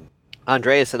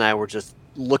Andreas and I were just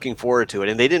looking forward to it,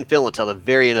 and they didn't film it until the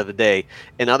very end of the day,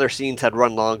 and other scenes had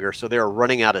run longer, so they were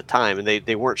running out of time, and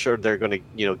they weren't sure they're going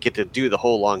to get to do the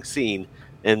whole long scene.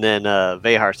 And then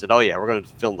Vehar said, oh yeah, we're going to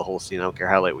film the whole scene, I don't care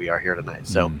how late we are here tonight.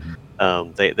 So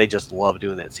they just love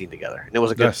doing that scene together, and it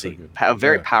was a good scene. A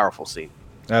very powerful scene.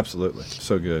 Absolutely.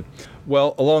 So good.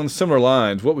 Well, along similar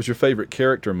lines, what was your favorite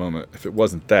character moment? If it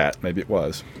wasn't that, maybe it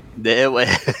was.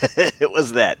 It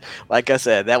was that. Like I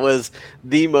said, that was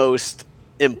the most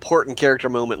important character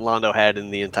moment Londo had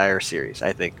in the entire series,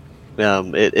 I think.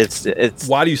 It's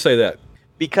Why do you say that?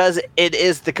 Because it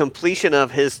is the completion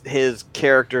of his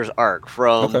character's arc,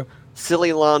 from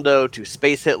silly Londo to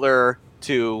Space Hitler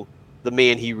to the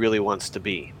man he really wants to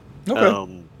be.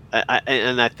 Okay.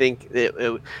 I think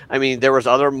there was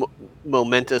other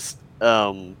momentous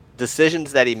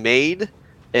decisions that he made,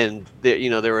 and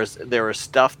there was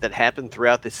stuff that happened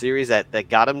throughout the series that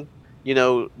got him,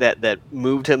 that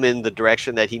moved him in the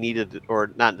direction that he needed, or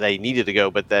not that he needed to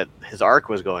go, but that his arc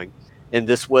was going. And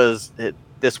this was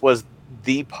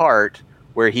the part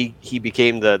where he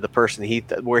became the person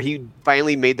where he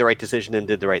finally made the right decision and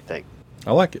did the right thing.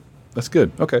 I like it. That's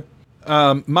good. Okay.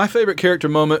 My favorite character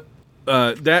moment,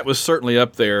 that was certainly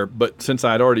up there, but since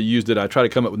I had already used it, I tried to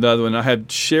come up with another one. I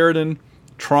had Sheridan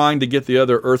trying to get the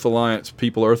other Earth Alliance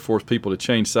people, Earth Force people, to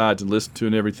change sides and listen to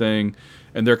and everything,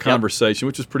 and their conversation,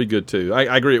 which was pretty good too.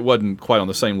 I agree it wasn't quite on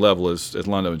the same level as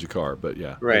Londo and Jakar, but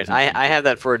yeah. Right. I have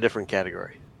that for a different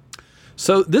category.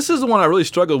 So this is the one I really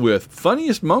struggled with.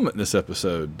 Funniest moment in this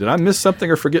episode. Did I miss something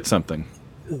or forget something?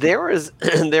 There was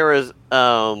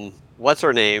what's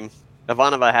her name?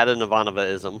 Ivanova had an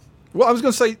Ivanova-ism. Well, I was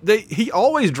going to say, he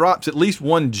always drops at least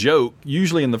one joke,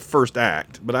 usually in the first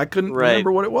act, but I couldn't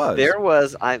remember what it was. There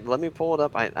was, let me pull it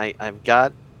up. I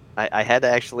had to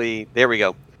actually, there we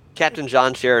go. Captain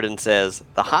John Sheridan says,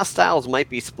 the hostiles might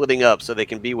be splitting up so they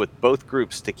can be with both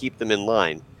groups to keep them in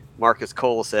line. Marcus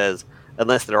Cole says,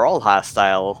 unless they're all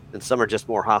hostile, and some are just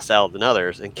more hostile than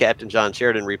others. And Captain John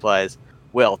Sheridan replies,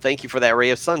 well, thank you for that ray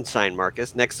of sunshine,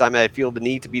 Marcus. Next time I feel the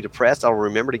need to be depressed, I'll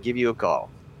remember to give you a call.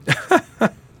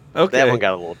 Okay. That one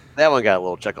got a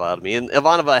little chuckle out of me. And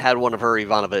Ivanova had one of her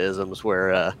Ivanova-isms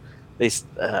where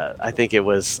I think it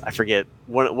was, I forget,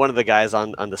 one of the guys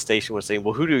on the station was saying,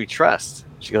 well, who do you trust?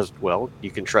 She goes, well,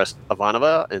 you can trust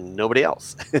Ivanova and nobody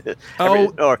else.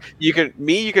 Or you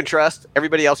can trust,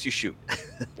 everybody else you shoot.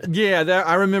 Yeah,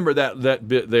 I remember that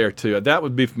bit there too. That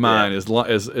would be mine, is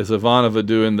Ivanova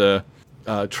doing the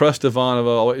trust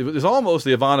Ivanova. It was almost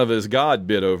the Ivanova is God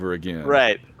bit over again.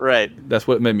 Right. That's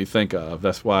what it made me think of.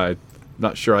 That's why I'm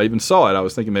not sure I even saw it. I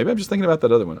was thinking, maybe I'm just thinking about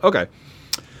that other one. Okay.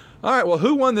 All right, well,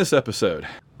 who won this episode?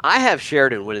 I have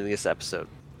Sheridan winning this episode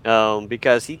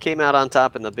because he came out on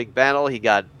top in the big battle. He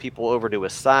got people over to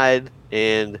his side,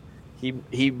 and he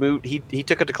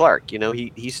took it to Clark.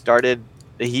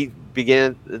 He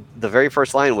began, the very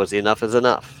first line was enough is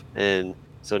enough. And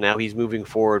So now he's moving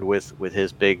forward with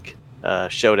his big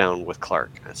showdown with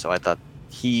Clark. So I thought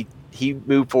he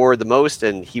moved forward the most,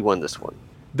 and he won this one.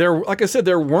 Like I said,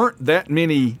 there weren't that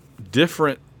many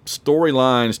different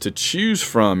storylines to choose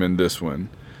from in this one.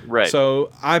 Right.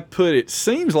 So I put it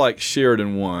seems like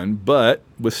Sheridan won, but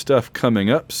with stuff coming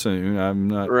up soon, I'm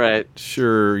not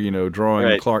sure,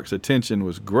 drawing Clark's attention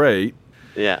was great.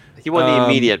 Yeah. He won the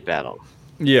immediate battle.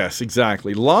 Yes,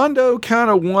 exactly. Londo kind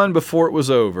of won before it was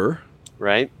over.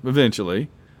 Right. Eventually.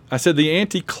 I said the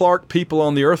anti-Clark people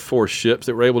on the Earth Force ships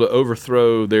that were able to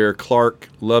overthrow their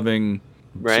Clark-loving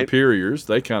superiors,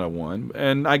 they kind of won.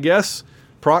 And I guess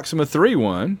Proxima 3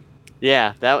 won.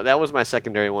 Yeah, that was my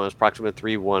secondary one. Was Proxima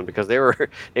 3 won because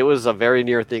it was a very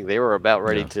near thing. They were about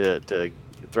ready to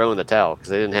throw in the towel because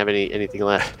they didn't have anything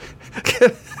left.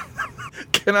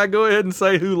 Can I go ahead and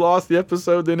say who lost the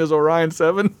episode then is Orion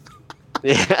 7?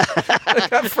 Yeah. They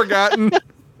got forgotten.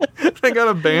 They got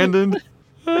abandoned.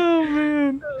 Oh,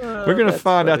 man. We're going to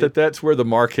find out that that's where the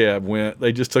Marcab went.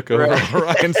 They just took over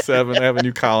Orion 7. They have a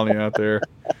new colony out there.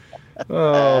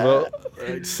 Oh,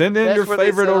 send in your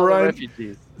favorite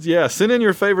Orion. Yeah, send in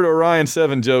your favorite Orion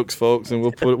 7 jokes, folks, and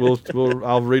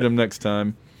I'll read them next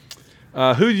time.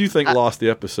 Who do you think lost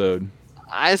the episode?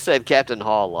 I said Captain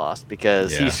Hall lost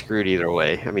because he's screwed either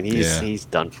way. I mean, he's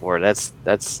done for it.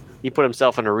 That's he put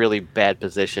himself in a really bad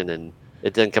position, and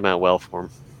it didn't come out well for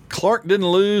him. Clark didn't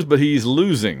lose, but he's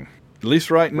losing, at least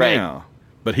right now.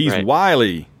 But he's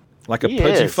wily, like a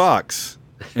pudgy fox,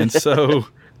 and so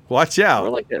watch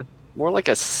out. More like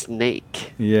a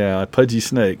snake. Yeah, a pudgy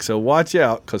snake. So watch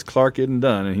out, because Clark isn't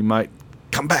done, and he might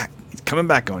come back. He's coming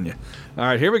back on you. All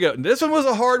right, here we go. This one was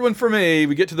a hard one for me.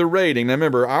 We get to the rating. Now,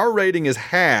 remember, our rating is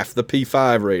half the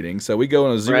P5 rating. So we go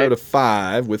on a 0 to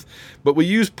 5, but we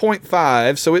use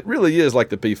 0.5, so it really is like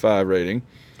the P5 rating.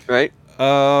 Right. They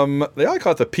all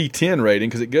call it the P10 rating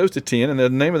because it goes to 10, and the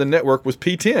name of the network was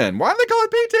P10. Why do they call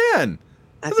it P10?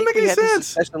 Doesn't make any sense.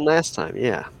 This discussion last time,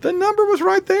 yeah. The number was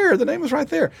right there. The name was right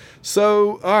there.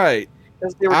 So, all right.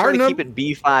 They were trying to keep it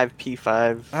B5,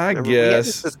 P5. I guess. We had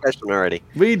this discussion already.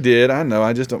 We did. I know.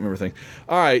 I just don't remember things.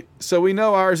 All right. So we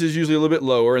know ours is usually a little bit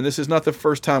lower, and this is not the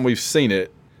first time we've seen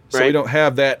it. So we don't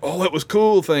have that, it was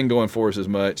cool thing going for us as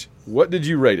much. What did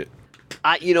you rate it?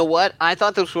 You know what? I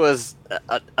thought this was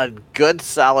a good,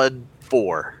 solid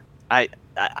 4. I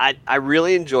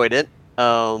really enjoyed it.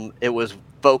 It was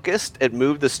focused. It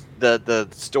moved the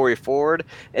story forward,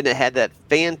 and it had that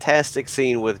fantastic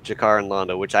scene with G'Kar and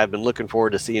Londo, which I've been looking forward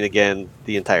to seeing again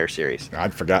the entire series.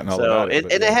 I'd forgotten all about it.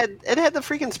 And it had the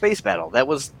freaking space battle. That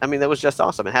was just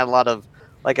awesome. It had a lot of,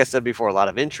 like I said before, a lot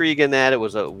of intrigue in that. It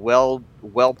was a well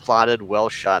plotted, well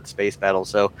shot space battle.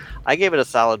 So I gave it a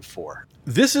solid 4.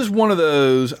 This is one of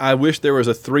those I wish there was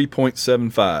a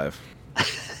 3.75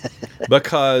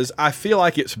 because I feel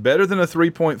like it's better than a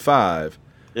 3.5.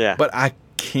 Yeah. But I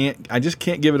just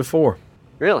can't give it a 4.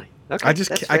 Really? Okay.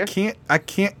 I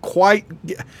can't quite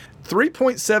get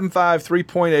 3.75,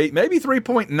 3.8, maybe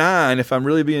 3.9 if I'm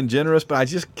really being generous, but I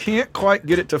just can't quite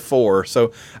get it to 4.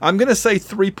 So I'm going to say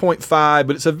 3.5,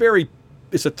 but it's a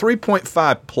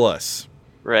 3.5 plus.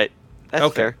 Right.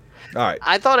 That's fair. All right.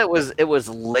 I thought it was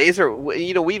laser.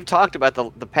 We've talked about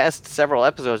the past several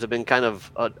episodes have been kind of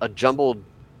a jumbled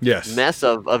mess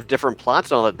of different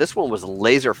plots and all that. This one was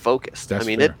laser focused. That's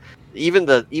fair. Even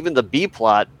the B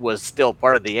plot was still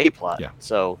part of the A plot. Yeah.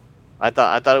 So I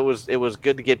thought it was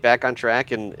good to get back on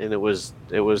track, and it was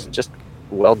just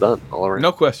well done all around.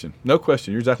 No question.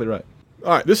 You're exactly right.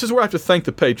 All right. This is where I have to thank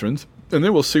the patrons, and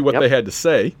then we'll see what they had to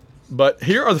say. But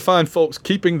here are the fine folks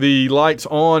keeping the lights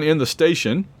on in the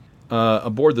station.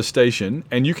 Aboard the station,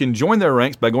 and you can join their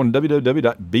ranks by going to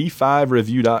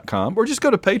www.b5review.com or just go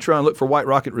to Patreon and look for White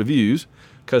Rocket Reviews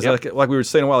because like we were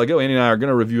saying a while ago, Andy and I are going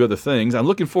to review other things. I'm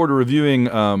looking forward to reviewing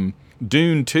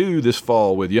Dune 2 this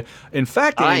fall with you. In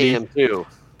fact, Andy, I am too.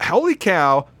 Holy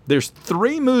cow, there's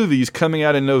 3 movies coming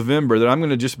out in November that I'm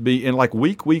going to just be in like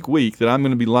week that I'm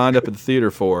going to be lined up at the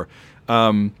theater for.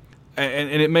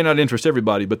 And it may not interest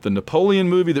everybody, but the Napoleon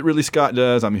movie that Ridley Scott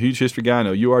does, I'm a huge history guy. I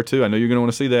know you are too. I know you're going to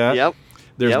want to see that. Yep.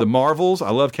 There's the Marvels.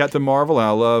 I love Captain Marvel. And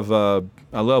I love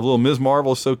little Ms.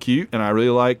 Marvel. Is so cute, and I really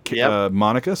like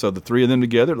Monica. So the 3 of them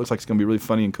together, it looks like it's going to be really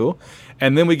funny and cool.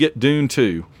 And then we get Dune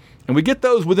 2, and we get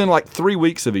those within like 3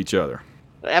 weeks of each other.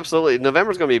 Absolutely,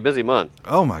 November's going to be a busy month.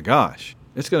 Oh my gosh,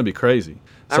 it's going to be crazy.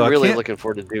 So I'm really looking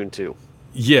forward to Dune 2.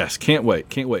 Yes, can't wait.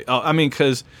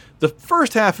 Because the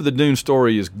first half of the Dune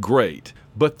story is great,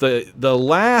 but the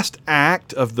last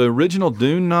act of the original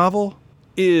Dune novel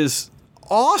is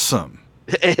awesome.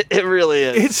 It really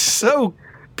is. It's so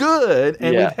good,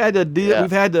 and we've had to deal.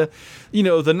 We've had to, the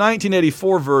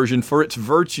 1984 version for its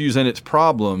virtues and its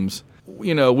problems.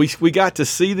 we got to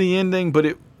see the ending, but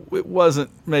it wasn't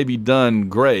maybe done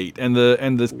great, and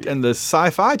the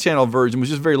Sci-Fi Channel version was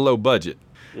just very low budget.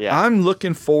 Yeah. I'm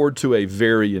looking forward to a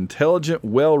very intelligent,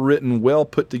 well-written,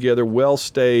 well-put-together,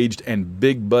 well-staged, and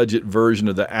big-budget version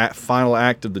of the final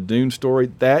act of the Dune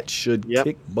story. That should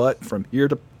kick butt from here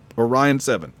to Orion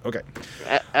 7. Okay.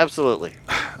 Absolutely.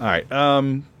 All right.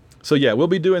 So, yeah, we'll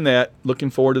be doing that. Looking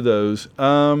forward to those.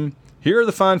 Here are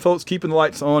the fine folks keeping the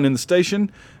lights on in the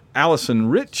station. Allison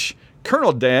Rich,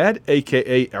 Colonel Dad,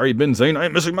 a.k.a. Ari Ben Zane. I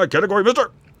ain't missing my category, mister.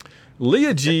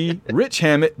 Leah G, Rich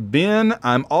Hammett, Ben,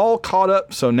 I'm all caught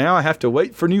up, so now I have to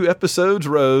wait for new episodes,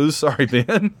 Rose. Sorry,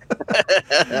 Ben.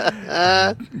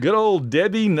 Good old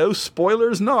Debbie, no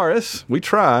spoilers, Norris. We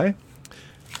try.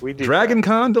 We do. Dragon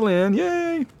Con Delin,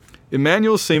 yay.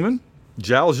 Emmanuel Seaman,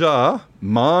 Jalja,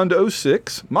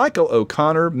 Mond06, Michael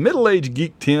O'Connor, Middle-Aged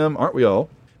Geek Tim, aren't we all?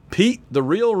 Pete, the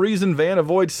real reason Van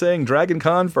avoids saying Dragon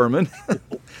Con Furman.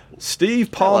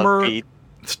 Steve Palmer.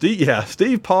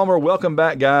 Steve Palmer, welcome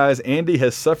back, guys. Andy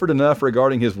has suffered enough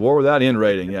regarding his War Without End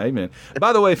rating. Yeah, amen.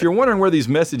 By the way, if you're wondering where these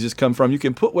messages come from, you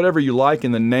can put whatever you like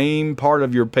in the name part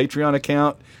of your Patreon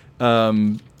account,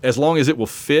 as long as it will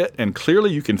fit. And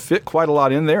clearly, you can fit quite a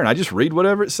lot in there. And I just read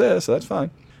whatever it says, so that's fine.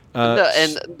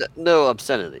 No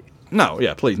obscenity. No,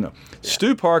 yeah, please, no. Yeah.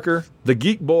 Stu Parker, the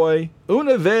Geek Boy,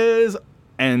 Una Vez,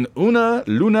 and Una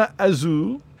Luna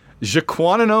Azul.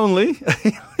 Jaquanin only.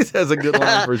 He always has a good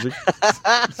line for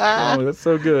Jaquanin. That's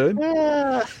so good.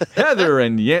 Heather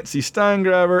and Yancey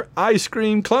Steingraber, Ice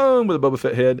Cream Clone with a Boba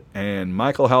Fett head, and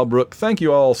Michael Halbrook. Thank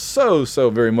you all so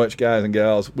very much, guys and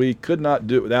gals. We could not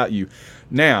do it without you.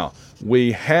 Now,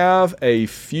 we have a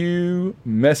few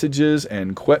messages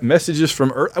and messages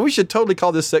from Earth. We should totally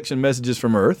call this section Messages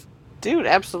from Earth. Dude,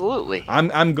 absolutely.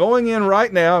 I'm going in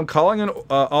right now. I'm calling an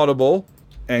Audible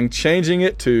and changing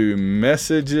it to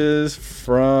Messages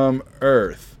from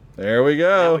Earth. There we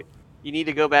go. Now, you need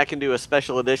to go back and do a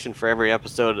special edition for every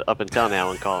episode up until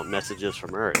now and call it Messages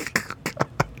from Earth.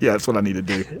 Yeah, that's what I need to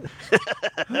do.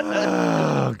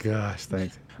 Oh, gosh,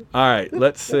 thanks. All right,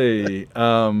 let's see.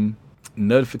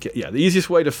 Notification. Yeah, the easiest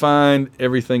way to find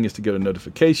everything is to go to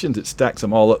notifications. It stacks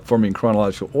them all up for me in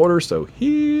chronological order. So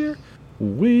here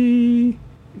we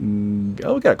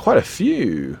go. We got quite a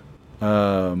few.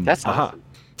 That's awesome.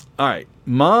 All right.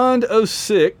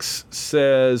 Mond06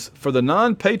 says, for the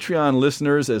non-Patreon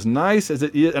listeners, as nice as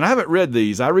it is, and I haven't read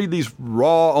these. I read these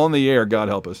raw on the air, God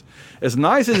help us. As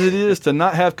nice as it is to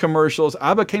not have commercials,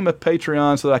 I became a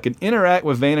Patreon so that I can interact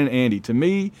with Van and Andy. To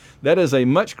me, that is a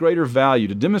much greater value.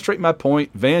 To demonstrate my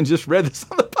point, Van just read this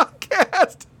on the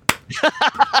podcast.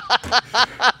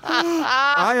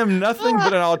 I am nothing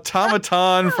but an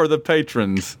automaton for the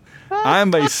patrons. I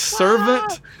am a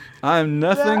servant. I am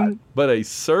nothing but a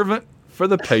servant for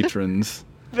the patrons.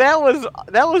 That was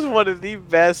one of the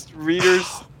best readers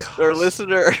or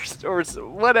listeners or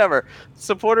whatever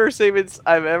supporter statements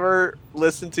I've ever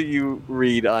listened to you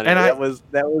read on it. And that was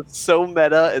so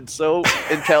meta and so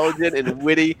intelligent and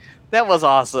witty. That was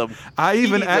awesome. I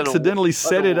even accidentally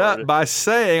set it up by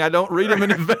saying I don't read them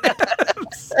in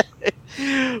advance.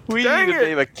 We need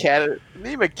to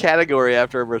name a category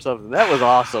after him or something. That was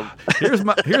awesome. Here's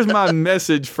my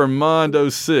message from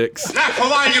Mondo6. Knock for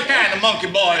while you can,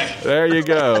 monkey boy. There you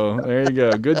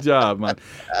go. Good job, man.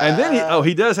 And then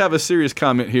he does have a serious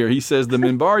comment here. He says the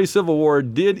Minbari Civil War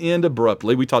did end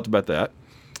abruptly. We talked about that.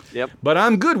 Yep. But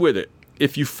I'm good with it.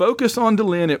 If you focus on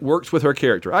Delenn, it works with her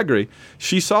character. I agree.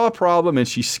 She saw a problem and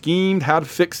she schemed how to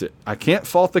fix it. I can't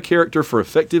fault the character for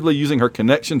effectively using her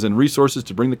connections and resources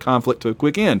to bring the conflict to a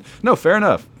quick end. No, fair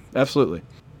enough. Absolutely.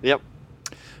 Yep.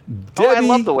 Debbie, I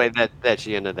love the way that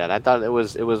she ended that. I thought it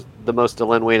was the most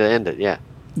Delenn way to end it. Yeah.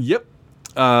 Yep.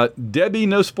 Debbie,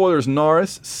 no spoilers,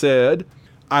 Norris said,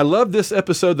 I loved this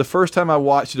episode the first time I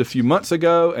watched it a few months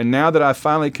ago, and now that I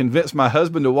finally convinced my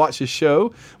husband to watch the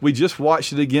show, we just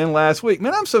watched it again last week.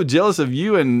 Man, I'm so jealous of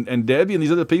you and Debbie and these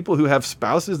other people who have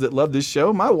spouses that love this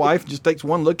show. My wife just takes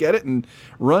one look at it and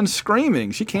runs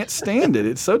screaming. She can't stand it.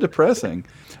 It's so depressing.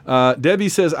 Debbie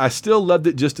says, I still loved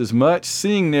it just as much.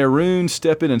 Seeing Neroon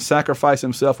step in and sacrifice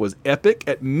himself was epic.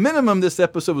 At minimum, this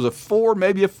episode was a 4,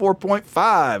 maybe a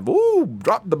 4.5. Ooh,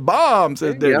 drop the bomb,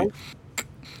 says Debbie.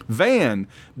 Van,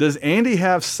 does Andy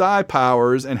have psi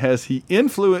powers, and has he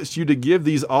influenced you to give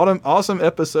these awesome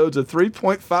episodes a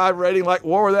 3.5 rating like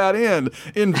War Without End?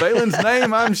 In Valen's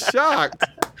name, I'm shocked.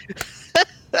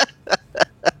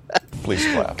 Please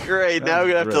clap. Great. Now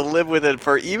we're going to have to live with it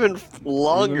for even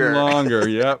longer.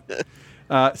 Yep.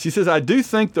 She says, I do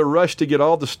think the rush to get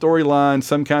all the storylines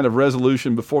some kind of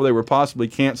resolution before they were possibly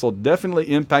canceled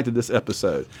definitely impacted this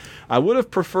episode. I would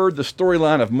have preferred the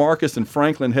storyline of Marcus and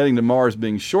Franklin heading to Mars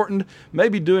being shortened,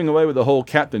 maybe doing away with the whole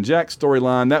Captain Jack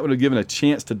storyline. That would have given a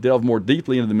chance to delve more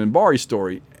deeply into the Minbari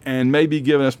story and maybe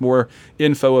given us more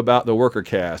info about the worker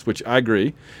cast, which I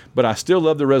agree, but I still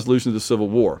love the resolution of the Civil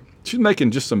War. She's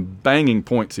making just some banging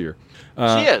points here. She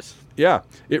is. Yeah,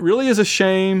 it really is a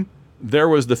shame there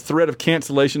was the threat of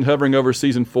cancellation hovering over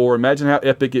season 4. Imagine how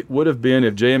epic it would have been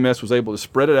if JMS was able to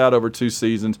spread it out over 2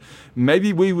 seasons.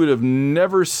 Maybe we would have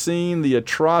never seen the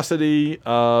atrocity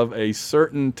of a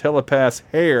certain telepath's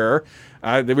hair.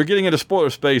 We're getting into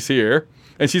spoiler space here.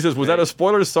 And she says, was that a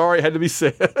spoiler? Sorry, it had to be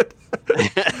said.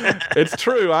 It's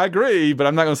true. I agree, but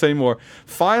I'm not going to say more.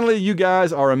 Finally, you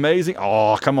guys are amazing.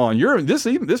 Oh, come on.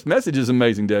 This message is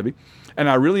amazing, Debbie. And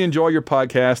I really enjoy your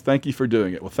podcast. Thank you for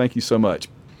doing it. Well, thank you so much.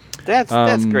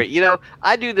 That's great. You know,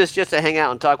 I do this just to hang out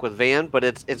and talk with Van, but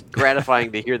it's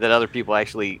gratifying to hear that other people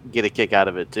actually get a kick out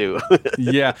of it too.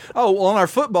 Yeah. Oh, well, on our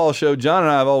football show, John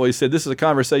and I have always said this is a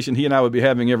conversation he and I would be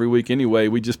having every week anyway.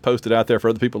 We just post it out there for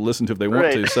other people to listen to if they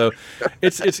want to. So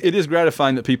it is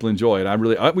gratifying that people enjoy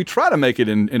it. We try to make it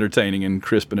entertaining and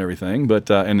crisp and everything, but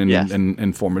and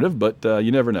informative, but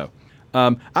you never know.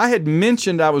 I had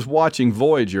mentioned I was watching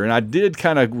Voyager, and I did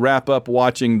kind of wrap up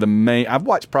watching I've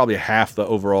watched probably half the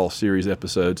overall series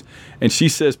episodes. And she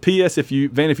says, P.S. If you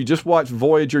just watched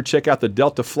Voyager, check out the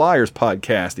Delta Flyers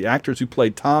podcast. The actors who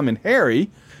played Tom and Harry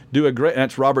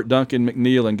that's Robert Duncan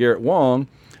McNeil and Garrett Wong,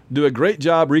 do a great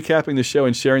job recapping the show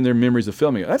and sharing their memories of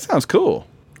filming it. That sounds cool.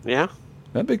 Yeah.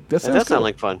 That sounds cool. Sound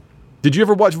like fun. Did you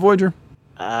ever watch Voyager?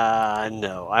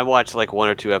 No. I watched like 1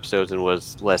 or 2 episodes and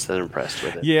was less than impressed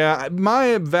with it. Yeah,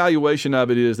 my evaluation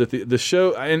of it is that the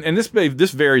show, and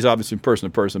this varies obviously from person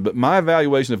to person, but my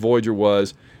evaluation of Voyager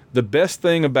was the best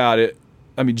thing about it.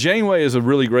 I mean, Janeway is a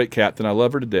really great captain. I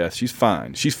love her to death. She's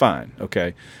fine,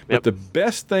 okay? But the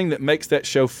best thing that makes that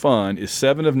show fun is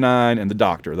 7 of 9 and the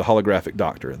Doctor, the holographic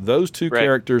Doctor. Those 2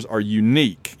 characters are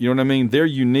unique. You know what I mean? They're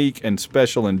unique and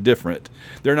special and different.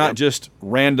 They're not just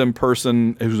random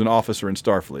person who's an officer in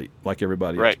Starfleet like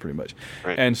everybody else, pretty much.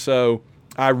 Right. And so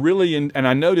I really, and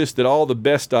I noticed that all the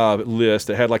best of lists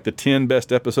that had like the 10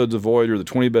 best episodes of Voyager, the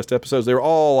 20 best episodes, they were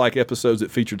all like episodes that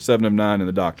featured 7 of 9 and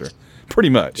the Doctor. Pretty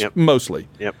much, mostly.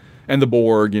 Yep. And the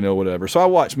Borg, whatever. So I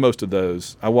watched most of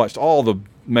those. I watched all the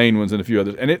main ones and a few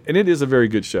others. And it is a very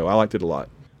good show. I liked it a lot.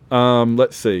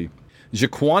 Let's see.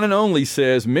 Jaquanan Only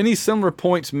says, many similar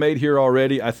points made here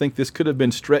already. I think this could have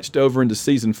been stretched over into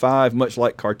season 5, much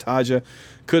like Cartagia.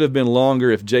 Could have been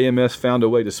longer if JMS found a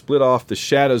way to split off the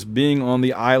shadows being on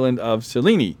the island of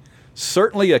Selene.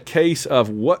 Certainly a case of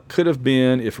what could have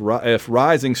been if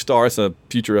Rising Star, it's a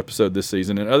future episode this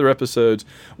season, and other episodes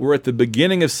were at the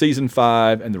beginning of season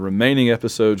 5 and the remaining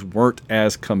episodes weren't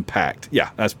as compact.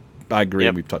 Yeah, I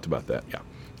agree. We've talked about that. Yeah,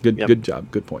 good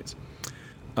job. Good points.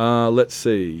 Let's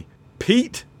see.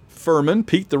 Pete,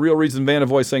 the real reason Van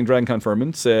avoids saying DragonCon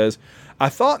Furman, says, I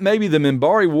thought maybe the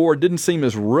Minbari War didn't seem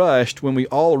as rushed when we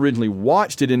all originally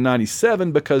watched it in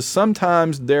 97 because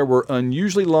sometimes there were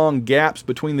unusually long gaps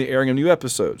between the airing of new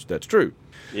episodes. That's true.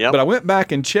 Yep. But I went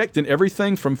back and checked, and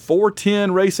everything from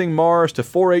 410 Racing Mars to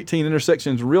 418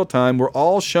 Intersections in Real Time were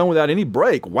all shown without any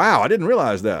break. Wow, I didn't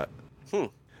realize that.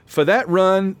 For that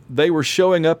run, they were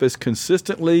showing up as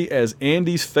consistently as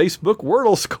Andy's Facebook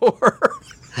Wordle score.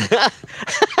 Yes.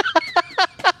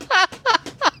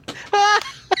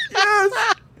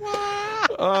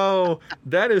 Oh,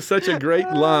 that is such a great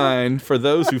line for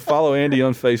those who follow Andy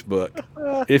on Facebook.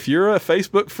 If you're a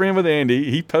Facebook friend with Andy,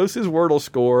 he posts his Wordle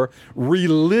score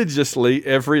religiously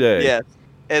every day. Yes,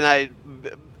 and I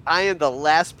am the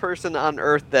last person on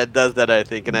earth that does that, I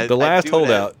think. And the last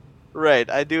holdout. Right,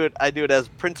 I do it as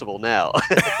principle now.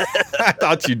 I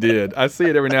thought you did. I see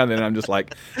it every now and then. And I'm just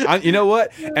like, you know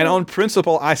what? And on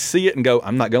principle, I see it and go,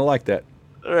 I'm not going to like that.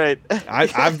 Right.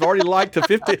 I've already liked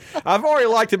I've already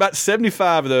liked about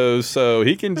 75 of those, so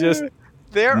he can just.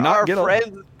 There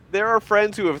are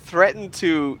friends who have threatened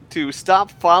to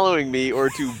stop following me or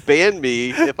to ban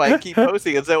me if I keep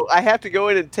posting, and so I have to go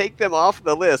in and take them off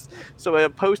the list. So I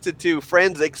have posted to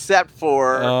friends except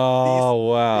for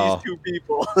these 2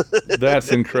 people.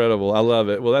 That's incredible. I love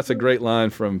it. Well, that's a great line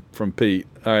from Pete.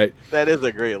 All right. That is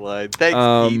a great line.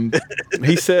 Thanks, Pete.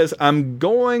 He says, I'm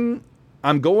going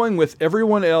with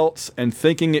everyone else and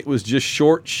thinking it was just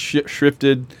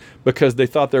short-shrifted because they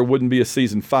thought there wouldn't be a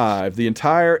season 5. The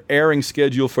entire airing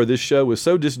schedule for this show was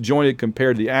so disjointed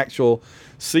compared to the actual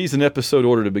season episode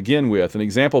order to begin with. An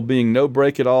example being no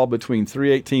break at all between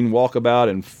 318 Walkabout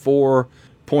and 4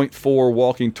 400.4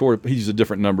 walking toward, he uses a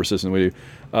different number system than we do.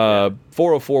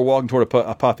 404 walking toward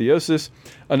apotheosis.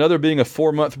 Another being a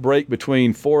 4-month break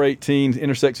between 418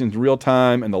 intersections real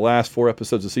time and the last 4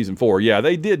 episodes of season 4. Yeah,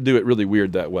 they did do it really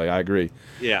weird that way. I agree.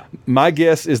 Yeah. My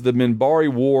guess is the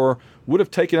Minbari War would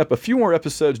have taken up a few more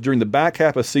episodes during the back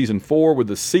half of season 4, with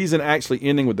the season actually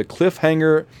ending with the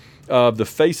cliffhanger of the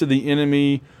face of the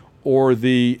enemy, or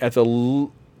the at the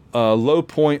low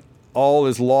point, all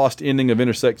is lost ending of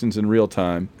intersections in real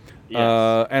time.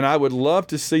 Yes. And I would love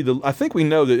to see I think we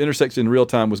know that Intersections in Real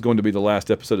Time was going to be the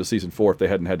last episode of season 4 if they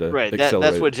hadn't had to accelerate.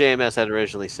 That's what JMS had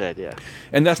originally said, yeah.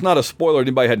 And that's not a spoiler if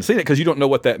anybody hadn't seen it, because you don't know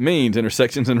what that means,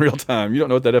 Intersections in Real Time. You don't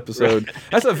know what that episode... Right.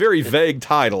 That's a very vague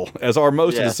title, as are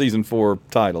most of the season 4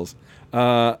 titles.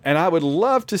 And I would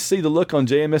love to see the look on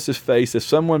JMS's face if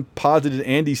someone posited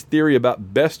Andy's theory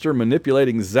about Bester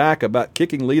manipulating Zach about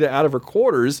kicking Lita out of her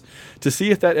quarters, to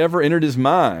see if that ever entered his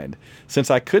mind.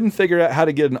 Since I couldn't figure out how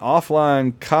to get an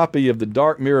offline copy of the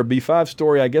Dark Mirror B5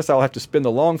 story, I guess I'll have to spend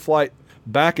the long flight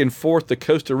back and forth to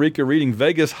Costa Rica reading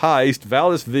Vegas Heist,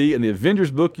 Valdez V, and the Avengers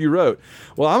book you wrote.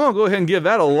 Well, I'm going to go ahead and give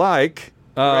that a like.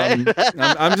 I'm going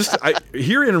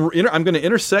to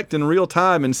intersect in real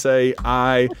time and say,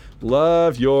 I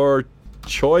love your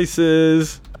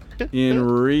choices in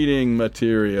reading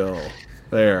material.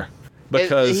 There.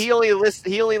 Because he only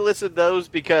listed those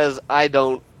because I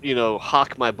don't,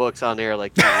 hawk my books on air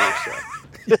like that.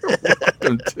 You're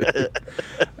welcome to.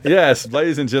 Yes,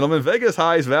 ladies and gentlemen, Vegas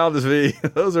Heist, Valdez V.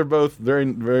 Those are both very,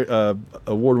 very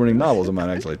award-winning novels of mine,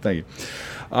 actually. Thank you.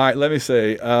 All right, let me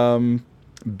say,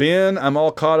 Ben, I'm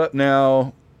all caught up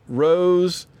now.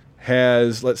 Rose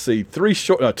has, let's see, two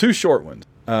short ones.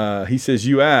 He says,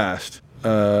 you asked.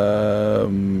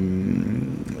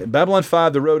 Babylon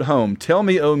 5, The Road Home. Tell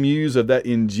me, O muse, of that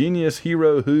ingenious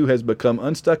hero who has become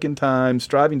unstuck in time,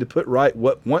 striving to put right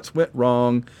what once went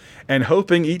wrong, and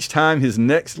hoping each time his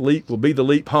next leap will be the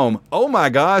leap home. Oh my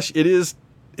gosh, it is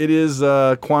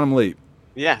Quantum Leap.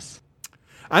 Yes.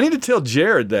 I need to tell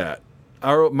Jared that.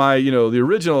 The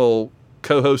original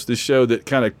co-host of this show that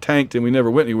kind of tanked and we never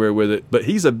went anywhere with it, but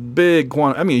he's a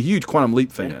huge Quantum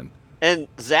Leap fan. And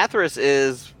Zathras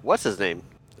is, what's his name?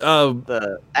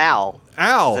 The Al.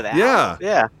 Al, Al? yeah.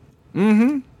 Yeah.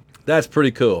 Mm-hmm. That's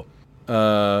pretty cool.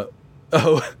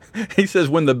 He says,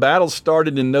 when the battle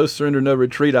started in No Surrender, No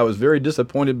Retreat, I was very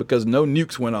disappointed because no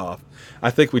nukes went off.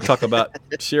 I think we talk about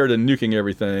Sheridan nuking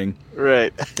everything.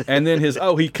 Right. And then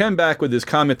he came back with his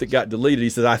comment that got deleted. He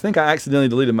says, I think I accidentally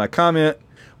deleted my comment.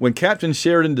 When Captain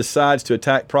Sheridan decides to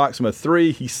attack Proxima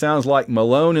 3, he sounds like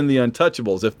Malone in The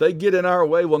Untouchables. If they get in our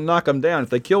way, we'll knock them down.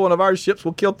 If they kill one of our ships,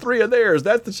 we'll kill 3 of theirs.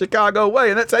 That's the Chicago way,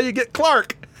 and that's how you get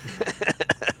Clark.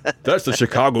 That's the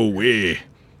Chicago way.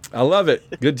 I love it.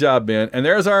 Good job, Ben. And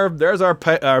there's our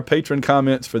patron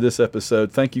comments for this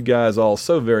episode. Thank you guys all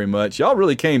so very much. Y'all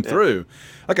really came through.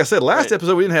 Like I said, last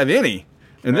episode we didn't have any.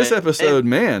 And this episode,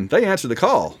 man, they answered the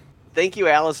call. Thank you,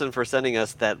 Allison, for sending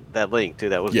us that link, too.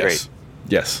 That was great.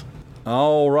 Yes.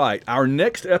 All right. Our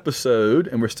next episode,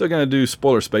 and we're still going to do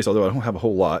spoiler space, although I don't have a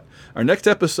whole lot. Our next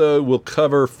episode will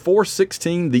cover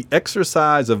 416, The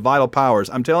Exercise of Vital Powers.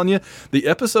 I'm telling you, the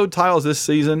episode titles this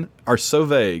season are so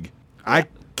vague. I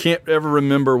can't ever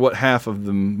remember what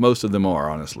most of them are,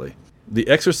 honestly. The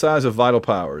Exercise of Vital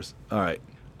Powers. All right.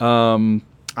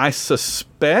 I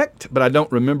suspect, but I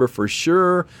don't remember for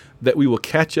sure, that we will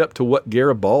catch up to what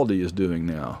Garibaldi is doing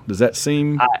now. Does that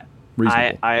seem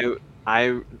reasonable?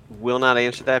 I will not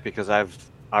answer that because I've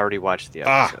already watched the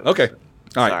episode. Okay.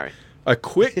 All right. Sorry. A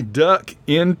quick duck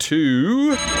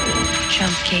into...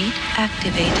 Jump gate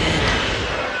activated.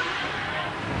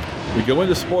 We go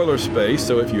into spoiler space,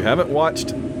 so if you haven't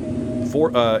watched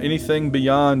anything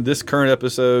beyond this current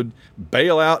episode,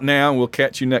 bail out now and we'll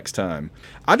catch you next time.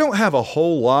 I don't have a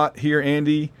whole lot here,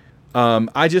 Andy.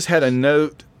 I just had a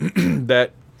note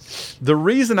that the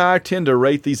reason I tend to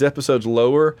rate these episodes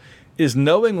lower is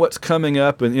knowing what's coming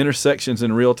up in Intersections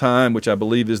in Real Time, which I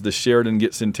believe is the Sheridan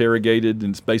gets interrogated,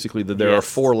 and it's basically the There Are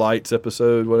 4 Lights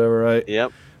episode, whatever, right?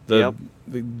 Yep.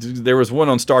 There was one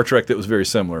on Star Trek that was very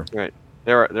similar. Right.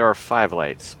 There are 5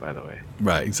 lights, by the way.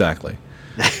 Right, exactly.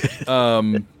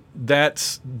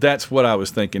 That's what I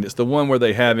was thinking. It's the one where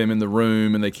they have him in the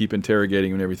room and they keep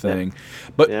interrogating him and everything.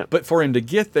 Yeah. But for him to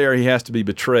get there, he has to be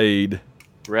betrayed.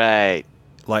 Right.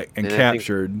 And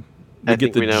captured. They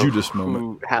get the Judas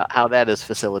moment. How that is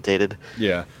facilitated.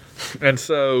 Yeah. And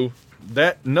so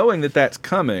knowing that that's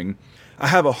coming, I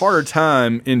have a harder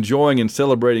time enjoying and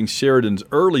celebrating Sheridan's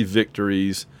early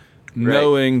victories,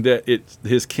 knowing that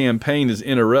his campaign is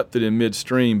interrupted in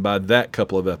midstream by that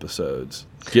couple of episodes.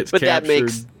 Gets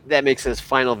captured. That makes his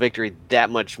final victory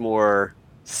that much more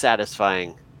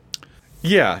satisfying.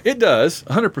 Yeah, it does,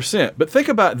 100%. But think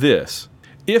about this.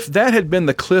 If that had been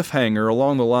the cliffhanger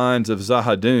along the lines of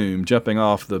Zahadum jumping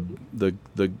off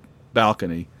the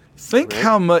balcony, think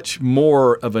how much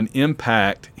more of an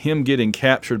impact him getting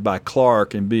captured by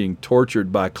Clark and being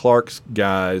tortured by Clark's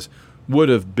guys would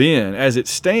have been. As it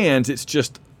stands, it's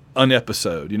just an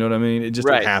episode. You know what I mean? It just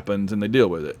it happens and they deal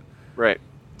with it. Right.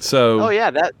 So. Oh yeah,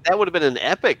 that would have been an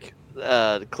epic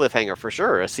cliffhanger for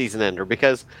sure, a season ender,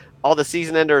 because all the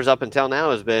season enders up until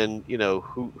now has been,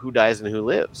 who dies and who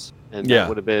lives, and that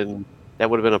would have been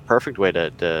a perfect way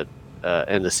to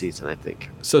end the season, I think.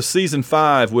 So season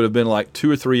 5 would have been like 2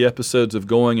 or 3 episodes of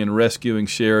going and rescuing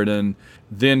Sheridan,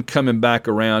 then coming back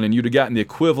around, and you'd have gotten the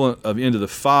equivalent of Into the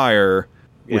Fire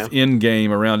with Endgame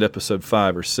around episode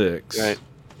 5 or 6. Right.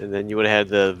 And then you would have had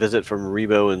the visit from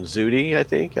Rebo and Zudi, I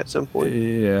think, at some point.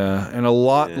 Yeah, and a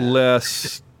lot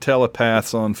less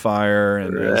telepaths on fire,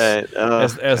 and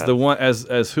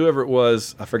as whoever it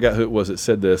was, I forgot who it was that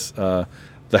said this.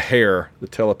 The hair, the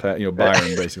telepath,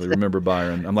 Byron basically. Remember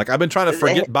Byron? I'm like, I've been trying to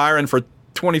forget Byron for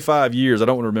 25 years. I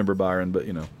don't want to remember Byron, but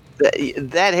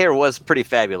that hair was pretty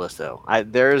fabulous, though.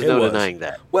 There is no denying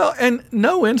that. Well, and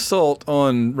no insult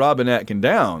on Robin Atkin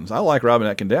Downs. I like Robin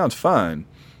Atkin Downs fine.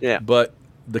 Yeah, but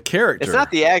the character. It's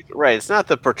not the act, right? It's not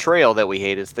the portrayal that we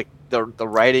hate. It's the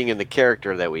writing and the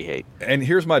character that we hate. And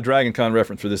here's my Dragon Con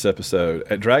reference for this episode.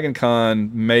 At Dragon Con,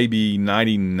 maybe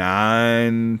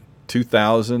 99,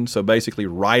 2000, so basically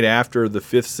right after the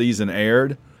 5th season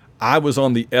aired, I was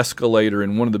on the escalator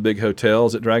in one of the big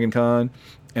hotels at Dragon Con,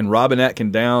 and Robin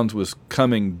Atkin Downs was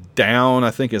coming down,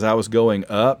 I think, as I was going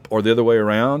up, or the other way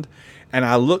around, and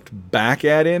I looked back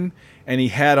at him, and he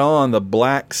had on the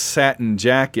black satin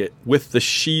jacket with the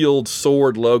Shield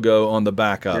sword logo on the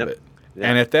back of it. Yep.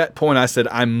 And at that point, I said,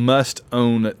 I must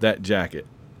own that jacket.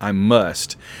 I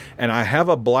must. And I have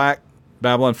a black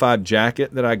Babylon 5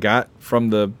 jacket that I got from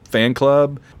the fan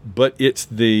club, but it's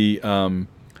the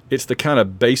kind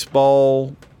of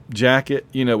baseball jacket,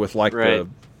 with like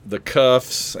the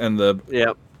cuffs and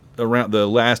the around the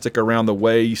elastic around the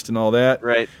waist and all that.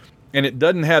 Right. And it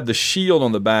doesn't have the shield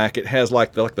on the back. It has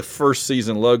like the first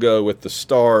season logo with the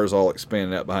stars all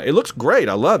expanded out behind. It looks great.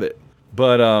 I love it.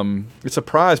 But it's a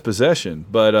prized possession.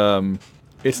 But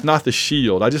it's not the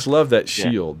shield. I just love that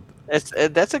shield.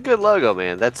 That's a good logo,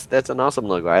 man. That's an awesome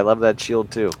logo. I love that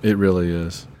shield too. It really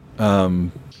is.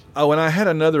 And I had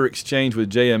another exchange with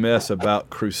JMS about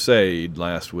Crusade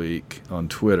last week on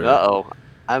Twitter.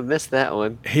 I missed that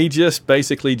one. He just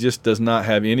basically does not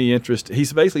have any interest.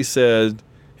 He's basically said,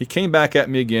 he came back at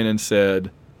me again and said,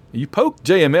 you poke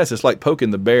JMS, it's like poking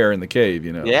the bear in the cave,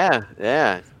 Yeah,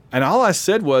 yeah. And all I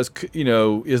said was,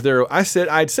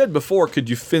 I'd said before, could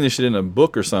you finish it in a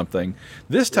book or something?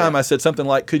 This time I said something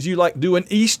like, could you do an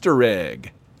Easter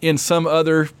egg in some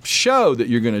other show that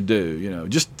you're going to do?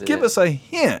 Just give us a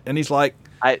hint. And he's like,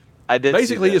 I did.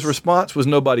 Basically, his response was,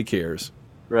 nobody cares.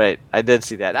 Right. I did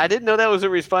see that. I didn't know that was a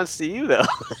response to you, though.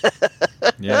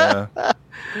 Yeah.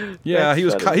 Yeah,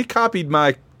 he copied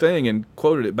my thing and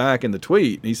quoted it back in the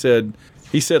tweet. He said,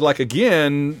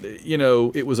 again,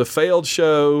 it was a failed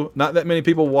show. Not that many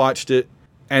people watched it.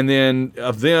 And then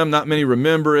of them, not many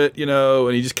remember it,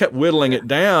 and he just kept whittling it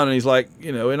down. And he's like,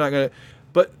 we're not going to.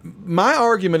 But my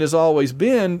argument has always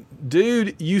been,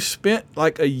 dude, you spent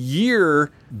like a year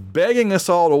begging us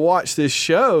all to watch this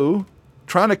show,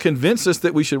 trying to convince us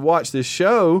that we should watch this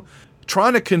show,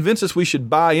 trying to convince us we should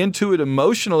buy into it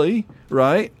emotionally,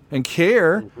 right, and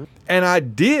care. Mm-hmm. And I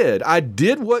did. I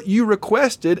did what you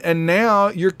requested, and now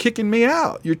you're kicking me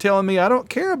out. You're telling me I don't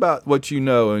care about what you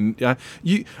know, and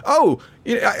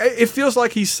it feels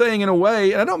like he's saying in a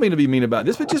way, and I don't mean to be mean about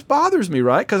this, but it just bothers me,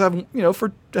 right? Because I've,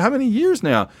 for how many years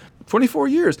now? 24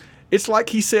 years. It's like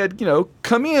he said,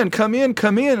 come in,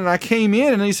 and I came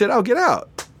in, and he said, oh, get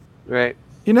out. Right.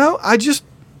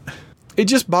 It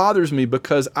just bothers me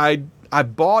because I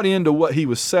bought into what he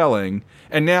was selling,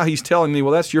 and now he's telling me,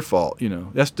 well, that's your fault.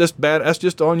 That's just bad. That's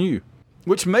just on you,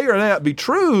 which may or may not be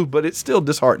true, but it's still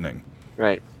disheartening.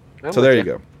 Right. So there you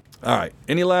go. All right.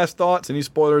 Any last thoughts? Any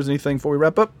spoilers? Anything before we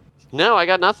wrap up? No, I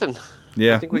got nothing.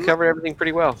 Yeah. I think we covered everything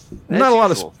pretty well. Not a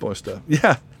lot of spoiler stuff.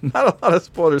 Yeah. Not a lot of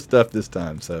spoiler stuff this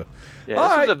time. So. Yeah,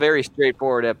 this was a very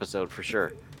straightforward episode for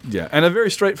sure. Yeah, and a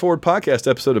very straightforward podcast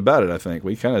episode about it, I think.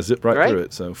 We kind of zipped right through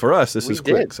it. So for us, this is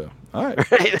quick. So, all right.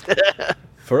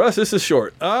 For us, this is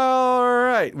short. All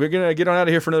right. We're going to get on out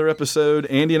of here for another episode.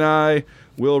 Andy and I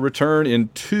will return in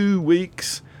 2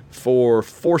 weeks for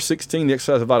 416, The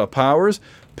Exercise of Vital Powers.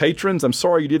 patrons, I'm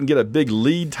sorry you didn't get a big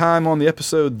lead time on the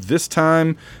episode this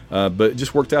time, but it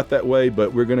just worked out that way.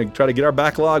 But we're going to try to get our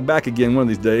backlog back again one of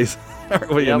these days.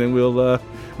 Yep. And then we'll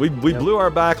we blew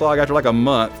our backlog after like a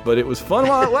month, but it was fun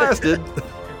while it lasted.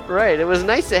 Right. It was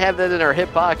nice to have that in our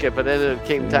hip pocket, but then it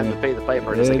came time to pay the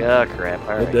piper. It's like, oh, crap.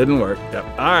 All right. It didn't work. Yep.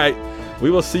 All right.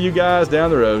 We will see you guys down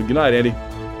the road. Good night, Andy.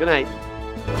 Good night.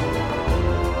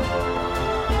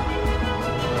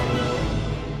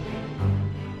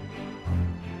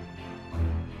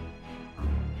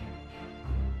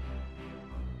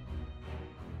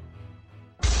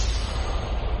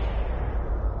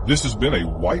 This has been a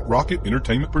White Rocket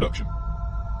Entertainment production.